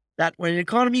that when the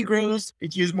economy grows,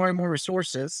 it uses more and more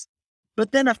resources.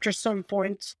 But then after some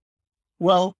point,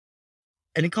 well,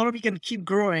 an economy can keep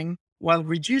growing while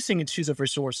reducing its use of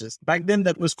resources. Back then,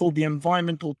 that was called the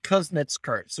environmental Kuznets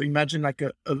curve. So imagine like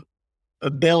a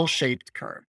bell-shaped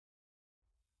curve.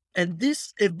 And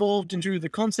this evolved into the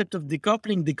concept of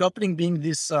decoupling being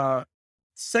this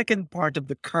second part of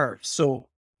the curve. So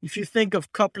if you think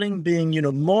of coupling being,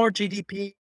 more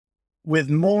GDP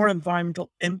with more environmental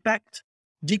impact,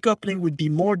 decoupling would be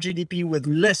more GDP with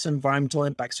less environmental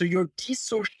impact. So you're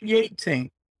dissociating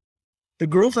the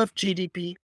growth of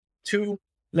GDP to,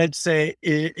 let's say,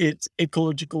 its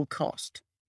ecological cost.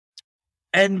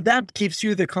 And that gives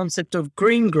you the concept of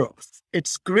green growth.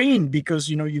 It's green because,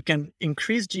 you can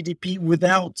increase GDP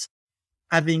without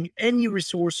having any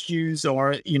resource use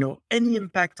or, any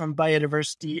impact on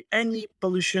biodiversity, any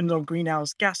pollution or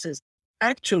greenhouse gases.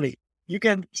 Actually, you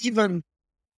can even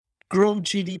grow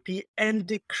GDP and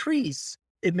decrease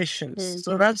emissions. Mm.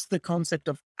 So that's the concept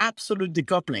of absolute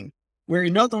decoupling, where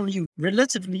you're not only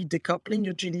relatively decoupling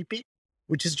your GDP,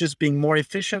 which is just being more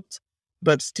efficient,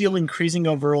 but still increasing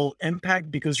overall impact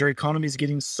because your economy is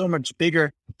getting so much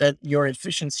bigger that your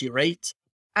efficiency rate.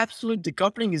 Absolute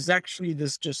decoupling is actually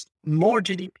this just more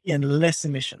GDP and less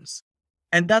emissions.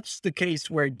 And that's the case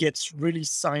where it gets really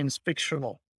science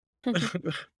fictional.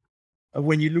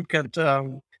 When you look at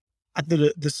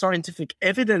the scientific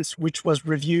evidence, which was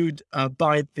reviewed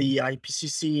by the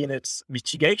IPCC in its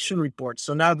mitigation report.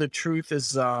 So now the truth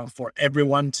is for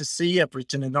everyone to see. I've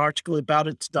written an article about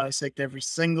it to dissect every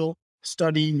single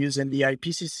study using the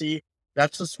IPCC.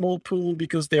 That's a small pool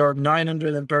because there are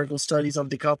 900 empirical studies on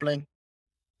decoupling.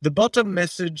 The bottom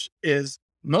message is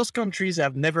most countries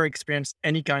have never experienced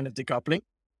any kind of decoupling.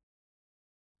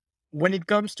 When it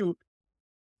comes to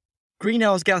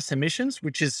greenhouse gas emissions,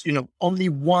 which is, only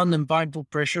one environmental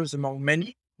pressures among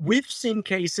many. We've seen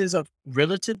cases of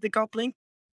relative decoupling.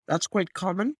 That's quite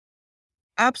common.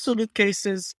 Absolute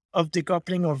cases of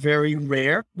decoupling are very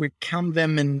rare. We count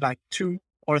them in like 2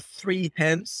 or 3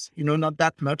 hands, not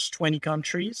that much, 20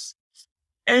 countries.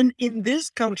 And in these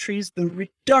countries, the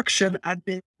reduction had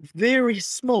been very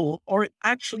small, or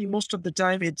actually most of the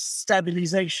time it's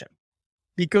stabilization.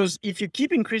 Because if you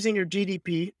keep increasing your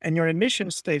GDP and your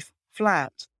emissions stay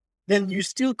flat, then you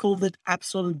still call it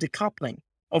absolute decoupling.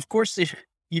 Of course, if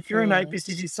you're an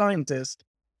IPCC scientist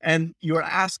and you're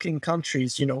asking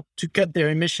countries, to cut their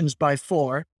emissions by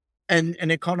 4,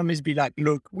 and economies be like,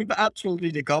 look, we've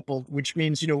absolutely decoupled, which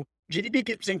means, GDP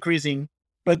keeps increasing,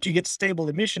 but you get stable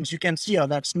emissions. You can see how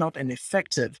that's not an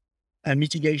effective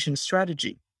mitigation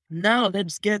strategy. Now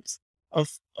let's get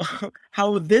of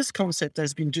how this concept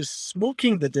has been just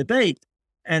smoking the debate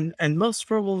and most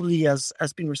probably has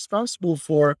been responsible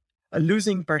for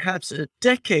losing perhaps a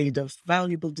decade of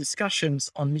valuable discussions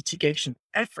on mitigation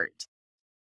effort.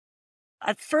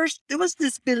 At first, there was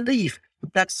this belief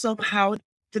that somehow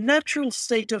the natural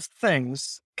state of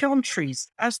things,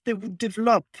 countries, as they would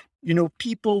develop,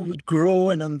 people would grow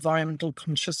an environmental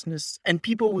consciousness and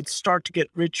people would start to get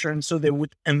richer. And so they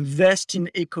would invest in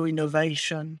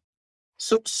eco-innovation.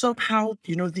 So somehow,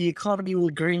 the economy will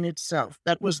green itself.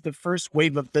 That was the first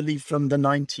wave of belief from the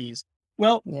 90s.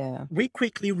 Well, we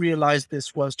quickly realized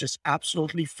this was just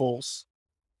absolutely false.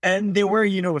 And there were,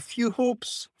 a few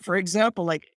hopes. For example,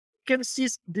 like, you can see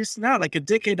this now, like a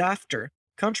decade after.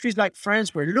 Countries like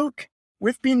France where, look,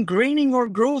 we've been greening our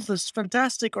growth is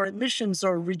fantastic. Our emissions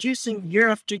are reducing year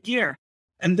after year.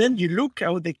 And then you look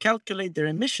how they calculate their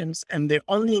emissions and they're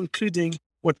only including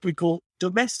what we call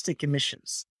domestic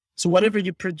emissions. So whatever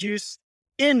you produce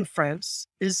in France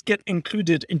is get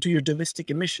included into your domestic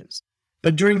emissions.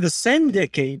 But during the same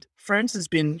decade, France has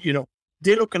been,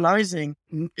 delocalizing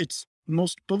its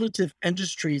most pollutive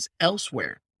industries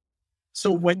elsewhere.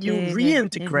 So when you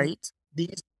reintegrate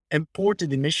these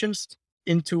imported emissions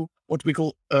into what we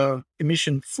call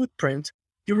emission footprint,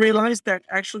 you realize that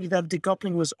actually that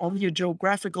decoupling was only a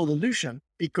geographical illusion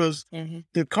because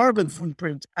the carbon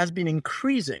footprint has been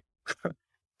increasing.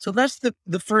 So that's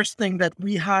the first thing that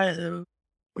we had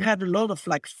a lot of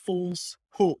like false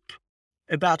hope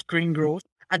about green growth.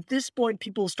 At this point,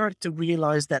 people started to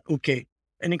realize that, okay,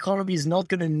 an economy is not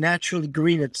going to naturally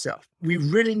green itself. We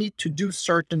really need to do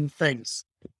certain things,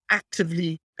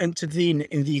 actively intervene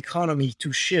in the economy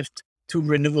to shift to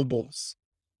renewables.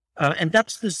 And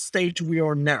that's the stage we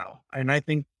are now. And I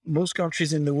think most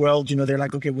countries in the world, they're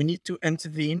like, okay, we need to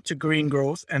intervene to green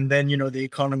growth. And then, the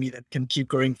economy that can keep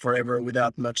growing forever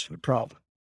without much of a problem.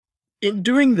 In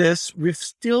doing this, we've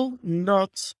still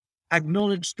not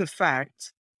acknowledged the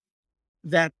fact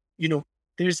that,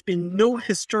 there's been no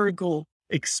historical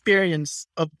experience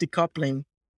of decoupling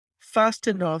fast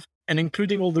enough and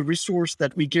including all the resource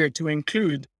that we care to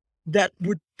include that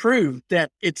would prove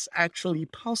that it's actually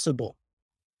possible.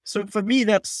 So for me,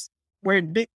 that's where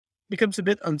it becomes a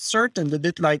bit uncertain, a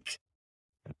bit like,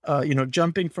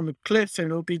 jumping from a cliff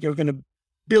and hoping you're going to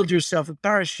build yourself a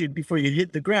parachute before you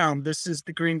hit the ground. This is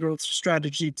the green growth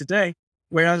strategy today.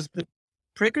 Whereas the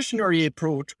precautionary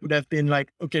approach would have been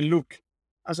like, okay, look,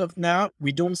 as of now,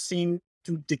 we don't seem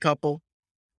to decouple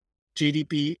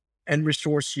GDP and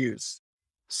resource use.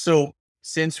 So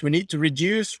since we need to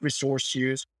reduce resource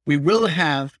use, we will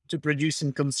have to produce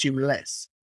and consume less.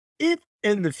 If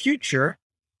in the future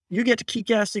you get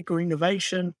kick-ass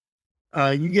eco-innovation,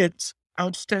 you get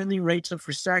outstanding rates of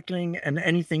recycling and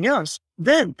anything else,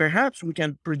 then perhaps we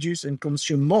can produce and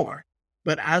consume more.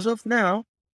 But as of now,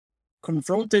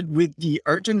 confronted with the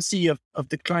urgency of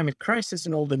the climate crisis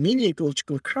and all the mini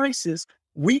ecological crisis,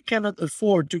 we cannot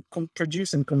afford to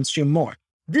produce and consume more.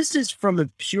 This is from a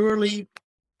purely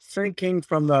thinking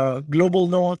from a global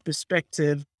north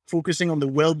perspective, focusing on the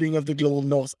well-being of the global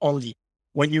north only.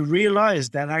 When you realize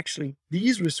that actually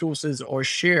these resources are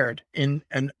shared in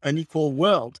an unequal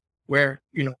world where,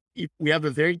 if we have a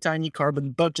very tiny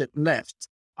carbon budget left,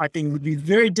 I think it would be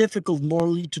very difficult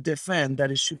morally to defend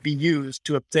that it should be used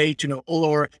to update, all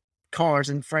our cars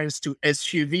in France to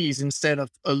SUVs instead of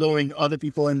allowing other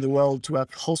people in the world to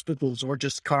have hospitals or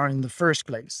just car in the first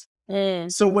place.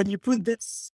 So when you put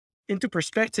this into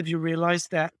perspective, you realize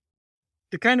that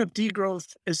the kind of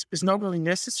degrowth is not only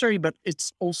necessary, but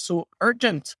it's also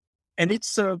urgent. And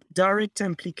it's a direct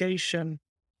implication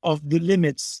of the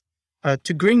limits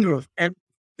to green growth. And,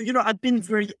 I've been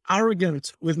very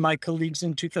arrogant with my colleagues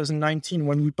in 2019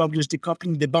 when we published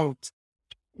Decoupling Debunk.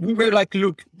 We were like,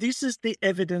 look, this is the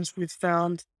evidence we've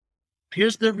found.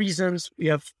 Here's the reasons we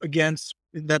have against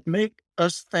that make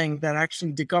us think that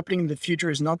actually decoupling in the future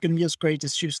is not going to be as great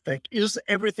as you think. Here's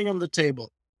everything on the table.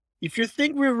 If you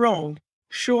think we're wrong,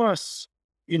 show us,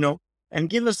 and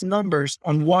give us numbers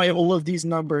on why all of these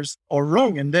numbers are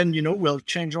wrong. And then, we'll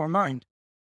change our mind.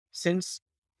 Since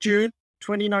June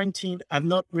 2019, I've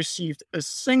not received a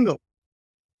single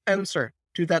answer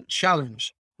to that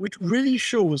challenge, which really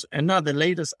shows, and now the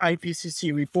latest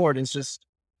IPCC report is just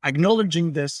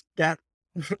acknowledging this, that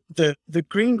the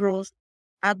green growth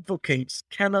advocates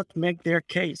cannot make their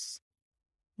case.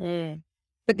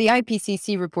 But the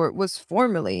IPCC report was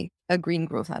formerly a green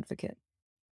growth advocate.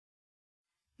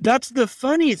 That's the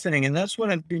funny thing, and that's what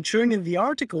I've been showing in the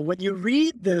article. When you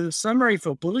read the summary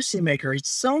for policymaker, it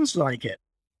sounds like it.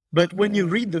 But when you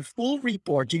read the full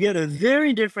report, you get a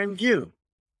very different view.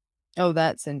 Oh,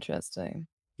 that's interesting.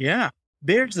 Yeah,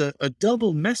 there's a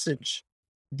double message.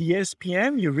 The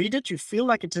SPM, you read it, you feel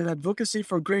like it's an advocacy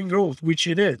for green growth, which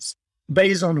it is,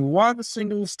 based on one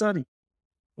single study.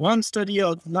 One study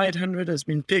out of 900 has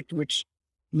been picked, which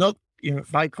not,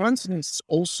 by coincidence,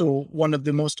 also one of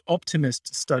the most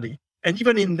optimist study. And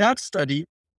even in that study,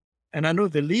 and I know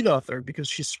the lead author because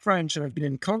she's French and I've been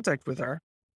in contact with her,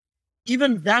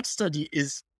 even that study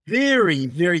is very,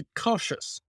 very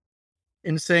cautious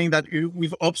in saying that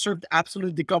we've observed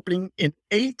absolute decoupling in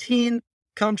 18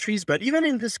 countries, but even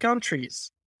in these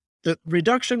countries, the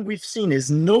reduction we've seen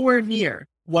is nowhere near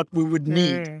what we would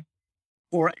need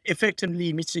for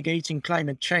effectively mitigating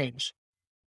climate change.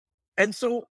 And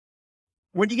so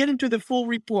when you get into the full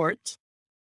report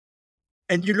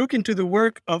and you look into the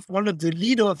work of one of the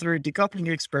lead author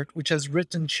decoupling expert, which has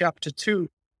written chapter 2,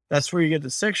 that's where you get the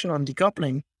section on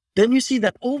decoupling, then you see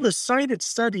that all the cited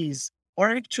studies are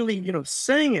actually,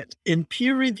 saying it in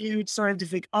peer-reviewed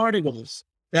scientific articles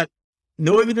that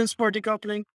no evidence for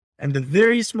decoupling and the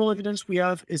very small evidence we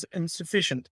have is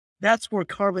insufficient. That's for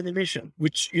carbon emission,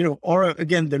 which, are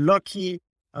again, the lucky,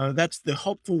 that's the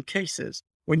hopeful cases.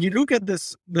 When you look at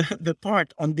this, the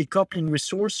part on decoupling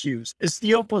resource use, it's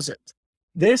the opposite.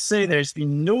 They say there's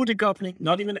been no decoupling,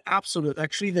 not even absolute.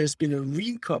 Actually, there's been a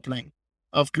recoupling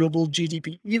of global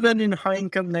GDP, even in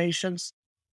high-income nations.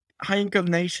 High-income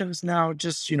nations now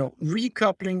just,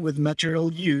 recoupling with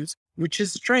material use, which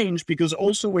is strange because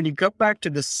also when you go back to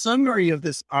the summary of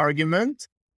this argument,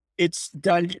 it's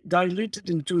diluted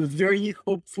into a very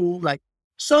hopeful, like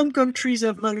some countries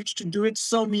have managed to do it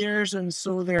some years. And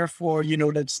so therefore,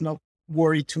 let's not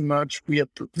worry too much.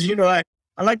 I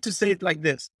like to say it like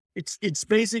this. It's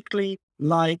basically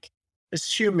like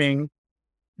assuming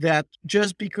that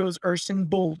just because Usain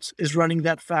Bolt is running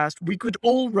that fast, we could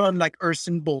all run like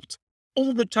Usain Bolt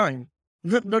all the time,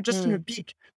 not just in a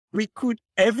peak.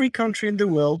 Every country in the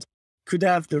world could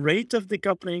have the rate of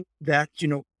decoupling that,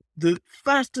 the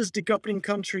fastest decoupling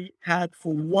country had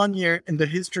for 1 year in the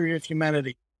history of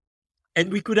humanity.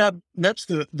 And we could have, that's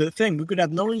the thing, we could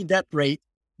have not only that rate,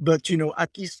 but,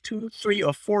 at least 2, 3,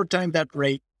 or 4 times that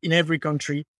rate in every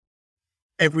country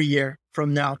every year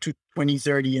from now to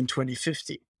 2030 and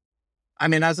 2050. I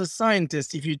mean, as a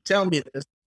scientist, if you tell me this,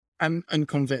 I'm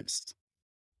unconvinced.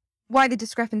 Why the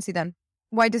discrepancy then?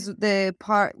 Why does the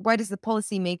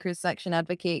policymakers section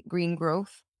advocate green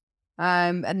growth?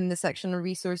 And then the section on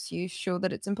resource use show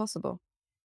that it's impossible?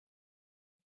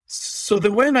 So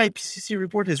the way an IPCC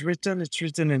report is written, it's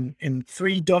written in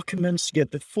 3 documents. You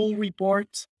get the full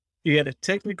report, you get a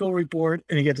technical report,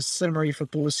 and you get a summary for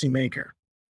policymaker.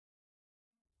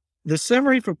 The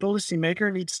summary for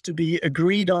policymaker needs to be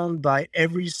agreed on by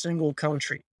every single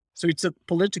country. So it's a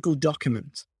political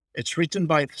document. It's written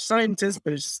by scientists,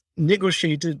 but it's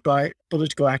negotiated by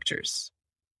political actors.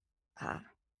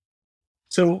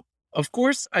 So, of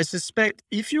course, I suspect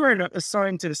if you are a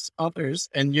scientist, others,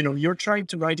 and you're trying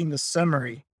to writing the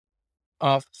summary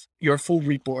of your full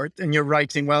report, and you're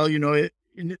writing, well,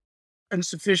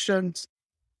 insufficient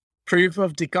proof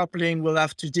of decoupling, will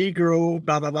have to degrow,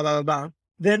 blah, blah, blah, blah, blah.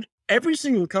 Then every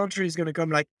single country is going to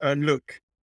come like, look,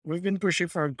 we've been pushing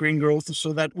for green growth,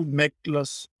 so that would make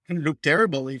us look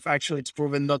terrible if actually it's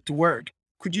proven not to work.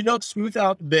 Could you not smooth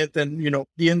out a bit? And,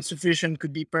 the insufficient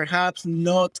could be perhaps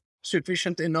not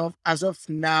sufficient enough as of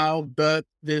now, but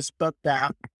this, but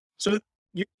that. So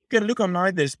you can look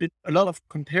online. There's been a lot of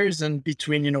comparison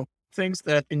between, things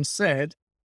that have been said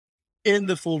in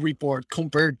the full report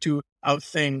compared to how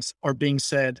things are being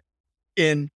said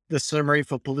in the summary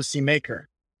for policymaker.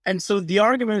 And so the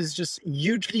argument is just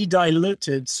hugely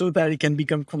diluted so that it can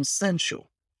become consensual.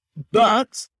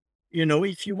 But,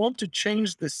 if you want to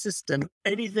change the system,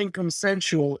 anything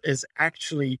consensual is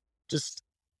actually just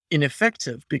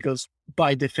ineffective because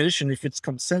by definition, if it's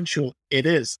consensual, it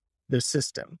is the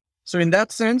system. So in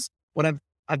that sense, what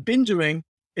I've been doing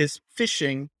is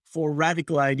fishing for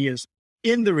radical ideas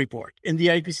in the report, in the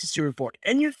IPCC report,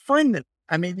 and you find them.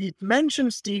 I mean, it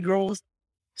mentions degrowth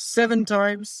 7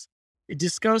 times. It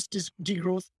discussed this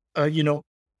degrowth,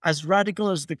 as radical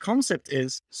as the concept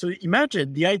is. So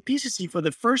imagine the IPCC for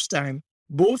the first time,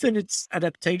 both in its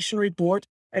adaptation report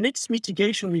and its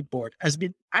mitigation report, has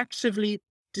been actively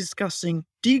discussing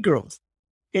degrowth.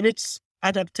 In its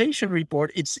adaptation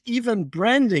report, it's even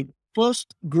branding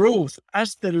post-growth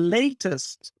as the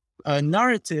latest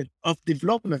narrative of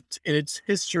development in its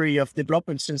history of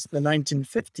development since the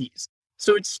 1950s.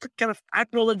 So it's kind of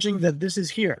acknowledging that this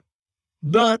is here.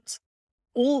 But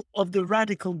all of the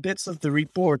radical bits of the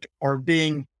report are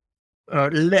being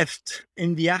left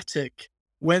in the attic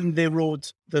when they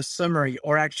wrote the summary,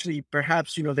 or actually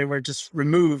perhaps, they were just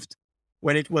removed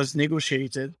when it was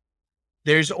negotiated.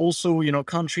 There's also,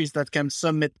 countries that can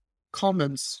submit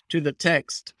comments to the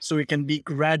text, so it can be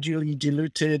gradually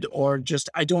diluted, or just,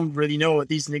 I don't really know,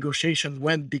 these negotiations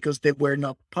went because they were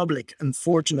not public,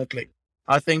 unfortunately.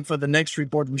 I think for the next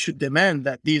report, we should demand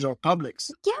that these are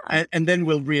publics. Yeah. And then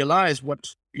we'll realize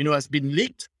what, has been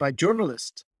leaked by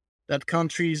journalists, that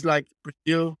countries like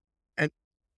Brazil and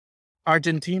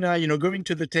Argentina, going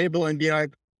to the table and be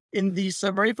like, in the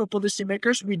summary for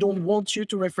policymakers, we don't want you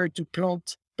to refer to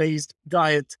plant-based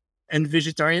diet and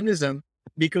vegetarianism,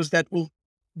 because that will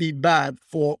be bad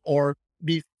for our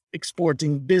beef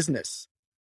exporting business.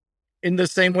 In the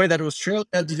same way that Australia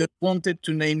didn't want it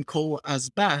to name coal as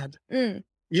bad.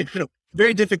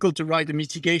 Very difficult to write a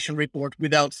mitigation report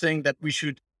without saying that we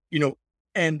should,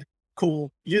 end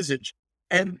coal usage.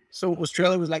 And so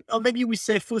Australia was like, oh, maybe we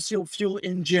say fossil fuel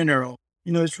in general.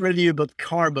 It's really about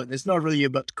carbon. It's not really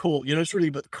about coal. It's really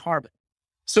about carbon.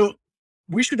 So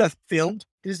we should have filmed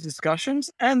these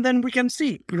discussions, and then we can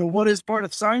see, what is part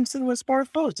of science and what's part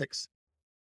of politics.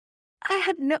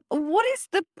 What is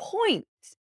the point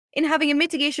in having a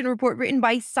mitigation report written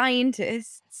by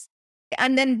scientists,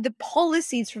 and then the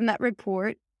policies from that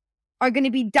report are going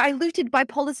to be diluted by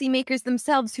policymakers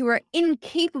themselves who are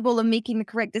incapable of making the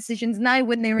correct decisions now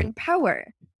when they're in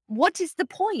power? What is the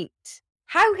point?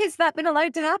 How has that been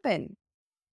allowed to happen?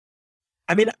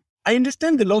 I mean, I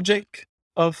understand the logic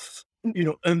of,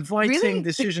 inviting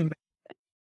decision,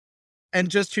 and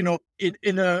just, in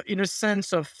a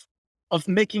sense of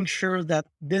making sure that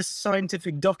this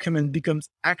scientific document becomes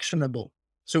actionable.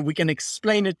 So we can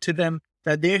explain it to them,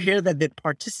 that they're here, that they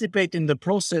participate in the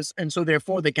process, and so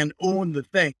therefore they can own the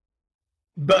thing.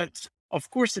 But of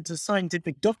course, it's a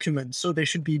scientific document, so there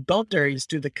should be boundaries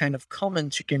to the kind of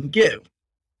comments you can give.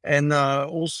 And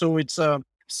also, it's a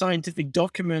scientific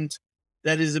document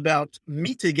that is about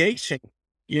mitigating,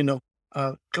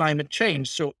 climate change.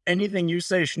 So anything you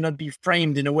say should not be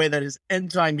framed in a way that is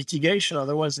anti-mitigation,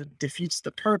 otherwise it defeats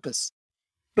the purpose.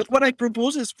 But what I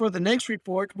propose is, for the next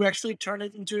report, we actually turn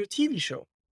it into a TV show.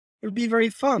 It'll be very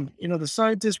fun. The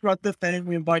scientists brought the thing,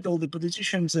 we invite all the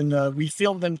politicians, and we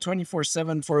film them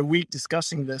 24/7 for a week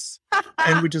discussing this,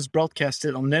 and we just broadcast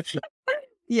it on Netflix.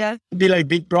 Yeah. It'd be like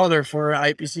Big Brother for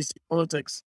IPCC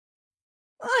politics.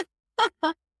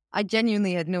 I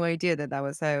genuinely had no idea that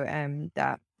was how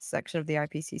that section of the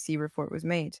IPCC report was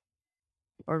made,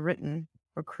 or written,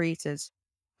 or created.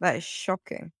 That is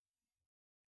shocking.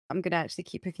 I'm going to actually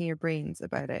keep picking your brains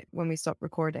about it when we stop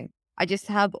recording. I just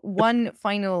have one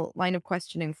final line of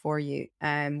questioning for you,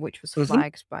 which was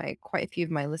flagged by quite a few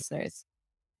of my listeners.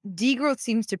 Degrowth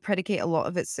seems to predicate a lot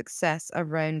of its success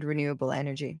around renewable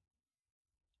energy.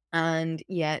 And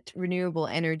yet renewable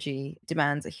energy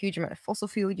demands a huge amount of fossil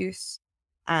fuel use.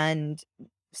 And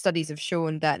studies have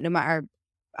shown that no matter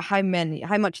how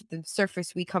much of the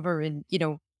surface we cover in,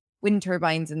 wind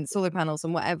turbines and solar panels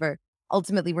and whatever,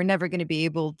 ultimately we're never going to be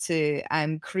able to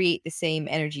create the same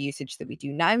energy usage that we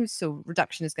do now. So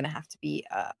reduction is going to have to be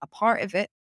a part of it.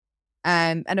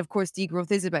 And of course,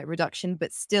 degrowth is about reduction,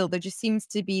 but still there just seems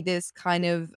to be this kind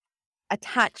of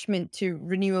attachment to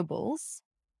renewables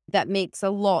that makes a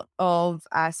lot of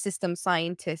system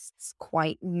scientists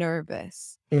quite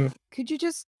nervous. Could you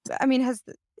just,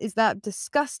 is that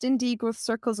discussed in degrowth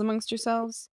circles amongst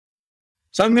yourselves?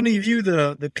 So I'm going to give you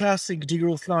the classic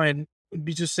degrowth line, would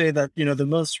be to say that, the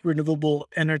most renewable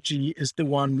energy is the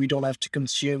one we don't have to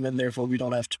consume, and therefore we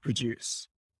don't have to produce.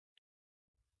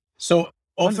 So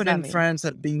often in France,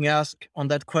 that being asked on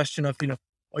that question of,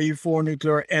 are you for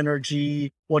nuclear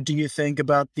energy? What do you think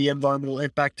about the environmental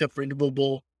impact of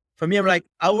renewable? For me, I'm like,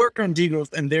 I work on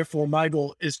degrowth, and therefore my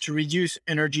goal is to reduce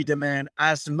energy demand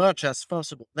as much as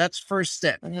possible. That's first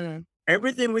step.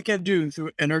 Everything we can do through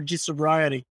energy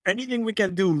sobriety, anything we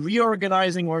can do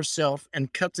reorganizing ourselves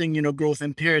and cutting, growth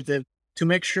imperative to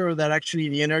make sure that actually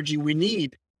the energy we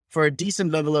need for a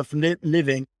decent level of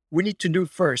living we need to do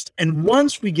first. And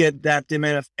once we get that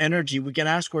demand of energy, we can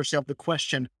ask ourselves the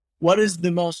question, what is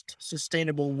the most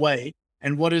sustainable way?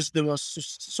 And what is the most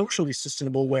socially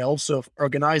sustainable way also of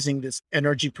organizing this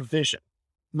energy provision?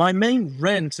 My main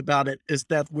rant about it is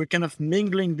that we're kind of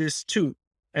mingling this two.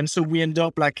 And so we end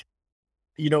up like,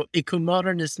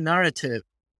 eco-modernist narrative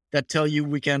that tell you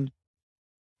we can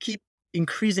keep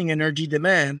increasing energy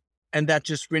demand and that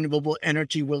just renewable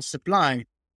energy will supply.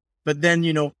 But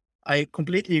then, I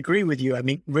completely agree with you. I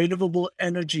mean, renewable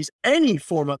energies, any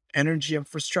form of energy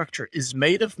infrastructure is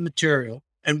made of material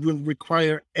and will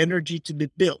require energy to be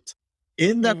built.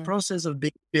 In that process of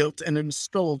being built and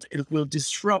installed, it will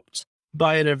disrupt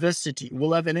biodiversity,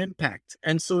 will have an impact.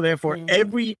 And so therefore,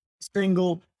 every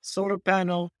single solar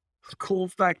panel, coal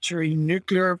factory,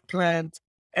 nuclear plant,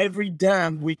 every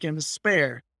dam we can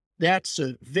spare, that's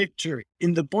a victory.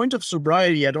 In the point of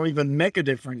sobriety, I don't even make a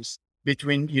difference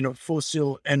between,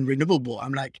 fossil and renewable.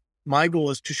 I'm like, my goal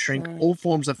is to shrink all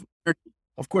forms of energy.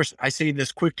 Of course, I say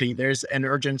this quickly. There's an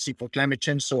urgency for climate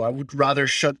change. So I would rather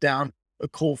shut down a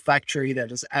coal factory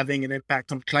that is having an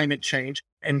impact on climate change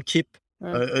and keep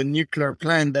a nuclear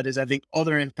plant that is having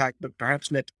other impact, but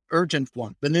perhaps not urgent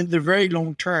one. But in the very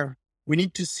long term, we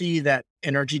need to see that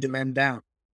energy demand down.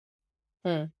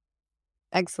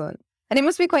 Excellent. And it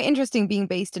must be quite interesting being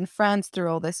based in France through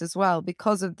all this as well,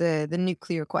 because of the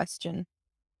nuclear question.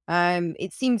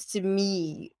 It seems to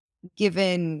me,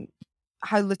 given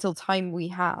how little time we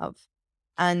have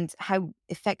and how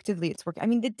effectively it's working. I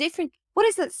mean, what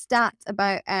is that stat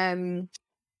about,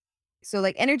 so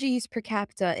like energy use per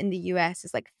capita in the US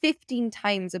is like 15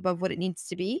 times above what it needs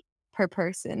to be per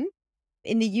person.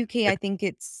 In the UK, I think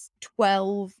it's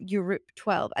 12, Europe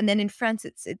 12. And then in France,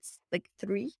 it's like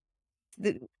 3.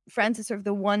 France is sort of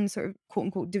the one sort of quote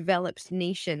unquote developed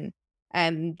nation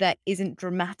that isn't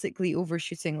dramatically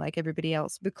overshooting like everybody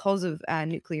else because of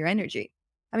nuclear energy.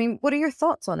 I mean, what are your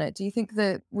thoughts on it? Do you think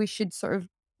that we should sort of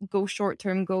go short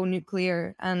term, go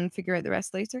nuclear and figure out the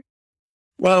rest later?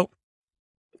 Well,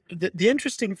 the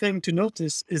interesting thing to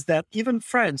notice is that even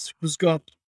France, who's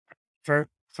got,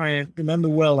 if I remember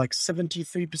well, like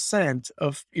 73%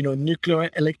 of, nuclear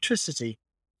electricity.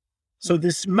 So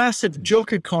this massive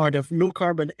joker card of low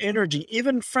carbon energy,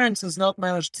 even France has not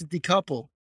managed to decouple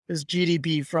its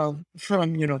GDP from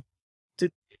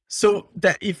so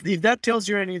that if that tells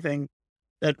you anything,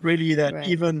 that really that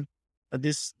even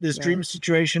this dream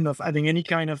situation of having any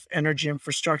kind of energy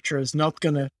infrastructure is not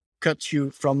going to cut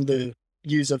you from the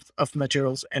use of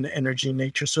materials and energy in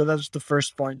nature. So that's the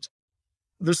first point.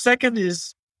 The second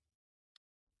is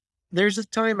there's a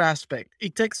time aspect.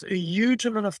 It takes a huge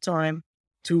amount of time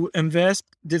to invest,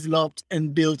 develop,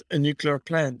 and build a nuclear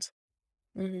plant.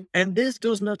 And this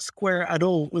does not square at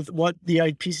all with what the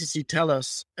IPCC tell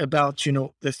us about,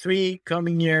 the 3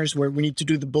 coming years where we need to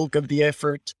do the bulk of the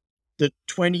effort, the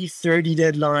 2030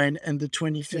 deadline and the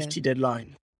 2050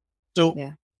 deadline.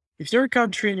 So if you're a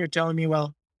country and you're telling me,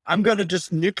 well, I'm going to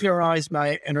just nuclearize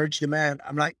my energy demand,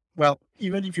 I'm like, well,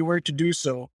 even if you were to do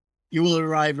so, you will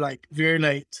arrive like very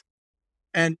late.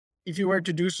 And if you were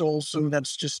to do so also,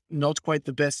 that's just not quite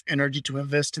the best energy to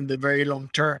invest in the very long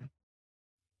term.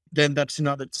 Then that's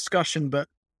another discussion. But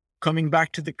coming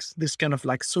back to this kind of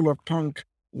like solar punk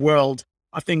world,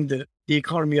 I think the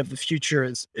economy of the future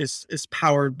is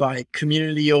powered by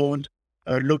community owned,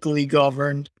 locally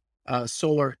governed,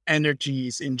 solar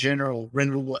energies in general,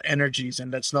 renewable energies.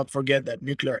 And let's not forget that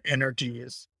nuclear energy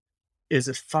is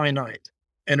a finite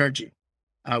energy.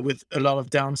 With a lot of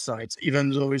downsides,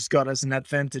 even though it's got as an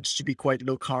advantage to be quite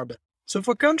low carbon. So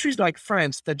for countries like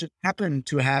France that just happen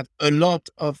to have a lot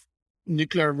of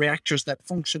nuclear reactors that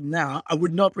function now, I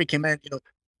would not recommend,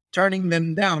 turning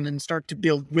them down and start to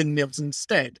build windmills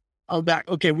instead. We're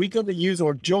going to use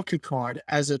our joker card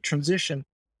as a transition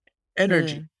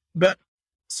energy. But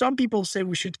some people say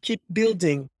we should keep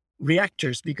building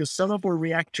reactors because some of our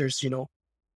reactors, a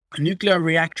nuclear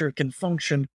reactor can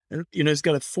function. It's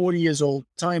got a 40 years old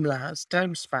time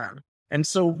span. And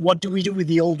so what do we do with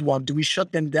the old one? Do we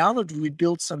shut them down or do we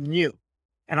build some new?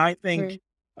 And I think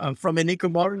from an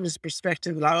eco-modernist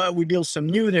perspective, we build some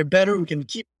new, they're better. We can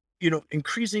keep,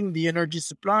 increasing the energy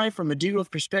supply from a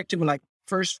degrowth perspective. Like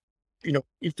first,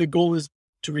 if the goal is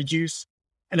to reduce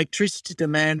electricity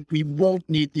demand, we won't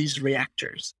need these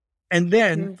reactors. And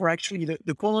then for actually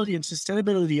the quality and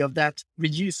sustainability of that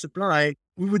reduced supply,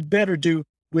 we would better do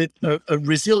with a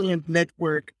resilient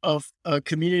network of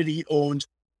community-owned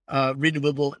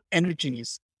renewable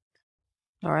energies.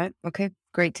 All right. Okay.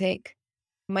 Great take.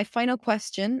 My final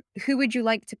question, who would you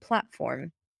like to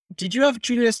platform? Did you have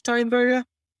Julia Steinberger?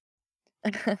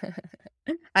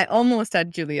 I almost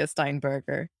had Julia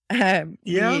Steinberger. Yeah.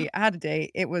 We had a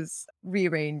date. It was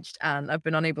rearranged, and I've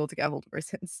been unable to get hold of her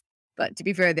since. But to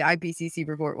be fair, the IPCC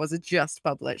report was just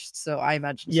published, so I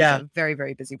imagine she's Yeah. a very,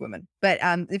 very busy woman. But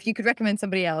if you could recommend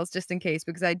somebody else, just in case,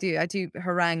 because I do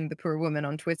harangue the poor woman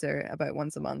on Twitter about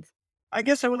once a month. I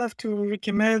guess I will have to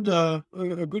recommend a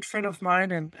good friend of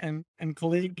mine and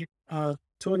colleague,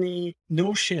 Tony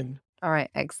Notion. All right,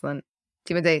 excellent.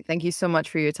 Timothy, thank you so much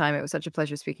for your time. It was such a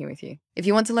pleasure speaking with you. If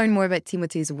you want to learn more about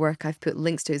Timothy's work, I've put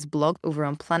links to his blog over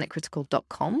on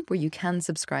planetcritical.com, where you can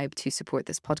subscribe to support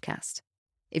this podcast.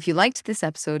 If you liked this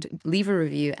episode, leave a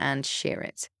review and share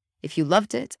it. If you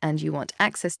loved it and you want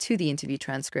access to the interview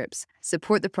transcripts,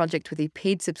 support the project with a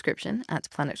paid subscription at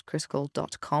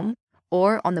planetcritical.com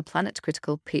or on the Planet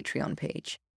Critical Patreon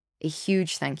page. A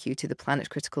huge thank you to the Planet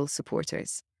Critical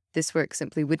supporters. This work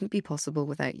simply wouldn't be possible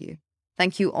without you.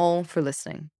 Thank you all for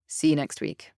listening. See you next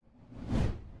week.